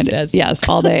everybody else does. Yes,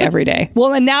 all day, every day.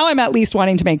 Well, and now I'm at least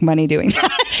wanting to make money doing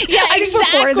that. Yeah, I think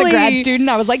before as a grad student,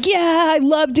 I was like, I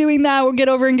love doing that. We'll get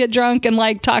over and get drunk and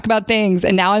like talk about things.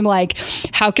 And now I'm like,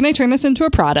 how can I turn this into a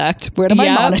product? Where am I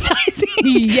monetizing?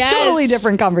 Yes. Totally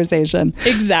different conversation.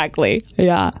 Exactly.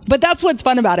 Yeah. But that's what's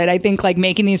fun about it. I think like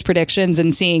making these predictions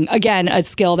and seeing, again, a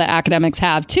skill that academics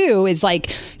have too, is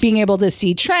like being able to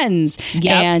see trends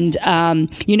and,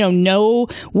 know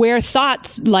where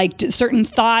certain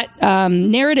thought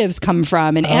narratives come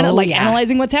from and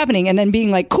analyzing what's happening and then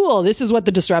being like, cool, this is what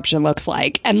the disruption looks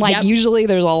like. And like, Yep. usually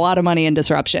there's a lot of money in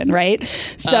disruption, right?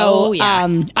 So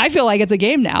I feel like it's a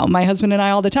game now. My husband and I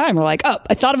all the time are like, oh,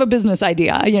 I thought of a business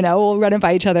idea. We'll run it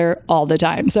by each other all the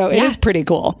time. So it is pretty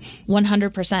cool.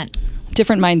 100%.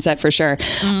 Different mindset for sure.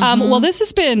 Well, this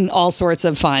has been all sorts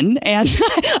of fun, and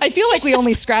I feel like we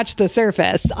only scratched the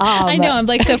surface. I know. I'm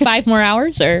like, so 5 more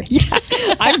hours, or yeah,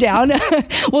 I'm down.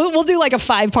 We'll do like a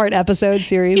 5-part episode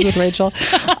series with Rachel.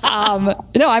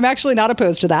 No, I'm actually not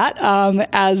opposed to that.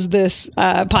 As this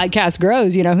podcast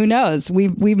grows, who knows?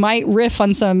 We might riff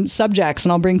on some subjects,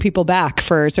 and I'll bring people back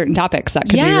for certain topics. That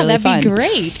could be really fun. that'd be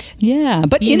great. Yeah,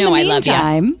 but in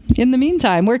the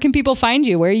meantime, where can people find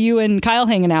you? Where are you and Kyle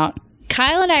hanging out?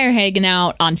 Kyle and I are hanging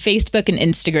out on Facebook and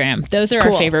Instagram. Those are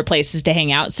our favorite places to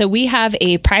hang out. So we have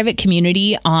a private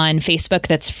community on Facebook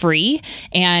that's free,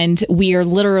 and we are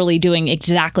literally doing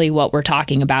exactly what we're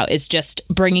talking about. It's just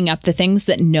bringing up the things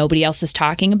that nobody else is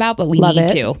talking about, but we need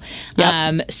to.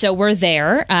 Yep. So we're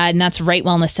there, and that's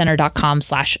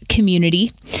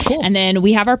rightwellnesscenter.com/community. Cool. And then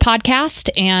we have our podcast,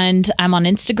 and I'm on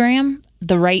Instagram,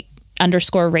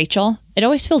 _Rachel. It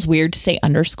always feels weird to say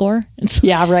underscore.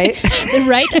 Yeah, right. The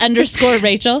 _Rachel.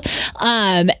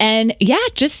 And yeah,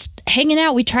 just hanging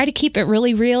out. We try to keep it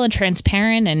really real and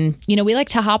transparent. And, we like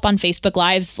to hop on Facebook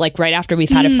Lives like right after we've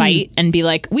had a fight and be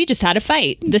like, we just had a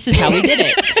fight. This is how we did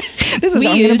it. This is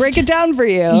how I'm going to break it down for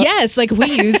you. Yes, like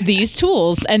we use these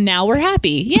tools and now we're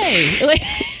happy. Yay.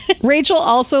 Rachel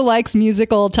also likes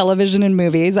musical television and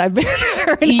movies. Her and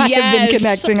I have been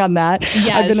connecting on that.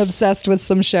 Yes. I've been obsessed with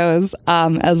some shows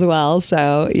as well.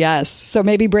 So yes. So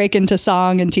maybe break into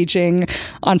song and teaching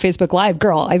on Facebook Live.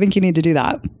 Girl, I think you need to do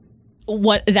that.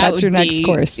 That's your next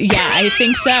course. Yeah, I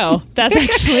think so. That's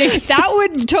actually that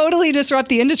would totally disrupt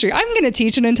the industry. I'm going to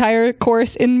teach an entire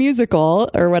course in musical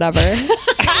or whatever.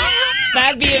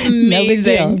 That'd be amazing. No big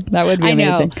deal. That would be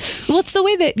amazing. Well, it's the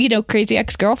way that, Crazy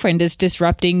Ex-Girlfriend is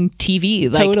disrupting TV.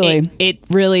 Like, totally. It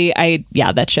really,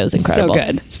 that show's incredible. So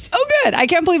good. So good. I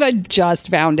can't believe I just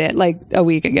found it like a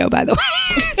week ago, by the way.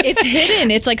 It's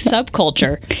hidden. It's like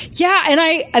subculture. Yeah. And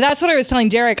that's what I was telling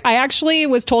Derek. I actually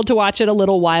was told to watch it a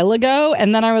little while ago.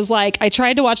 And then I was like, I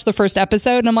tried to watch the first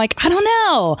episode and I'm like, I don't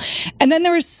know. And then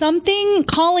there was something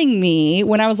calling me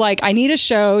when I was like, I need a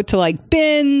show to like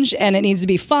binge and it needs to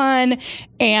be fun.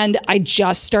 And I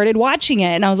just started watching it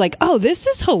and I was like, oh, this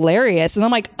is hilarious. And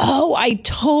I'm like, oh, I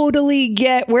totally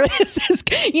get where this is,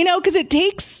 because you have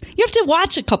to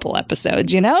watch a couple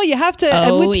episodes, you have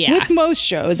to, with most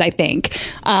shows, I think.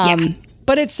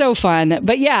 But it's so fun.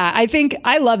 But yeah, I think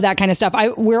I love that kind of stuff.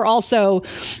 We're also,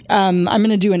 I'm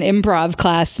going to do an improv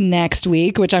class next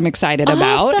week, which I'm excited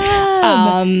about.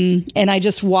 And I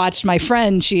just watched my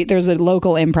friend, there's a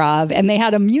local improv and they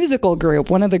had a musical group.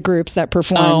 One of the groups that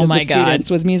performed the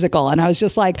students was musical. And I was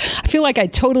just like, I feel like I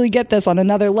totally get this on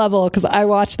another level because I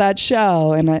watched that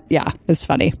show. And it's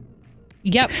funny.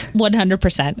 Yep.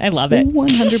 100%. I love it.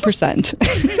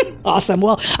 100%. Awesome.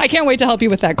 Well, I can't wait to help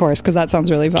you with that course because that sounds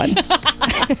really fun.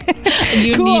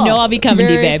 Cool. I'll be coming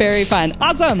to you, babe. Very fun.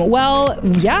 Awesome. Well,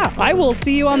 yeah, I will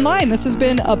see you online. This has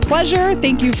been a pleasure.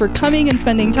 Thank you for coming and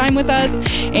spending time with us.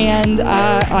 And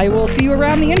I will see you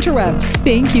around the interwebs.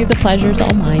 Thank you. The pleasure's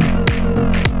all mine.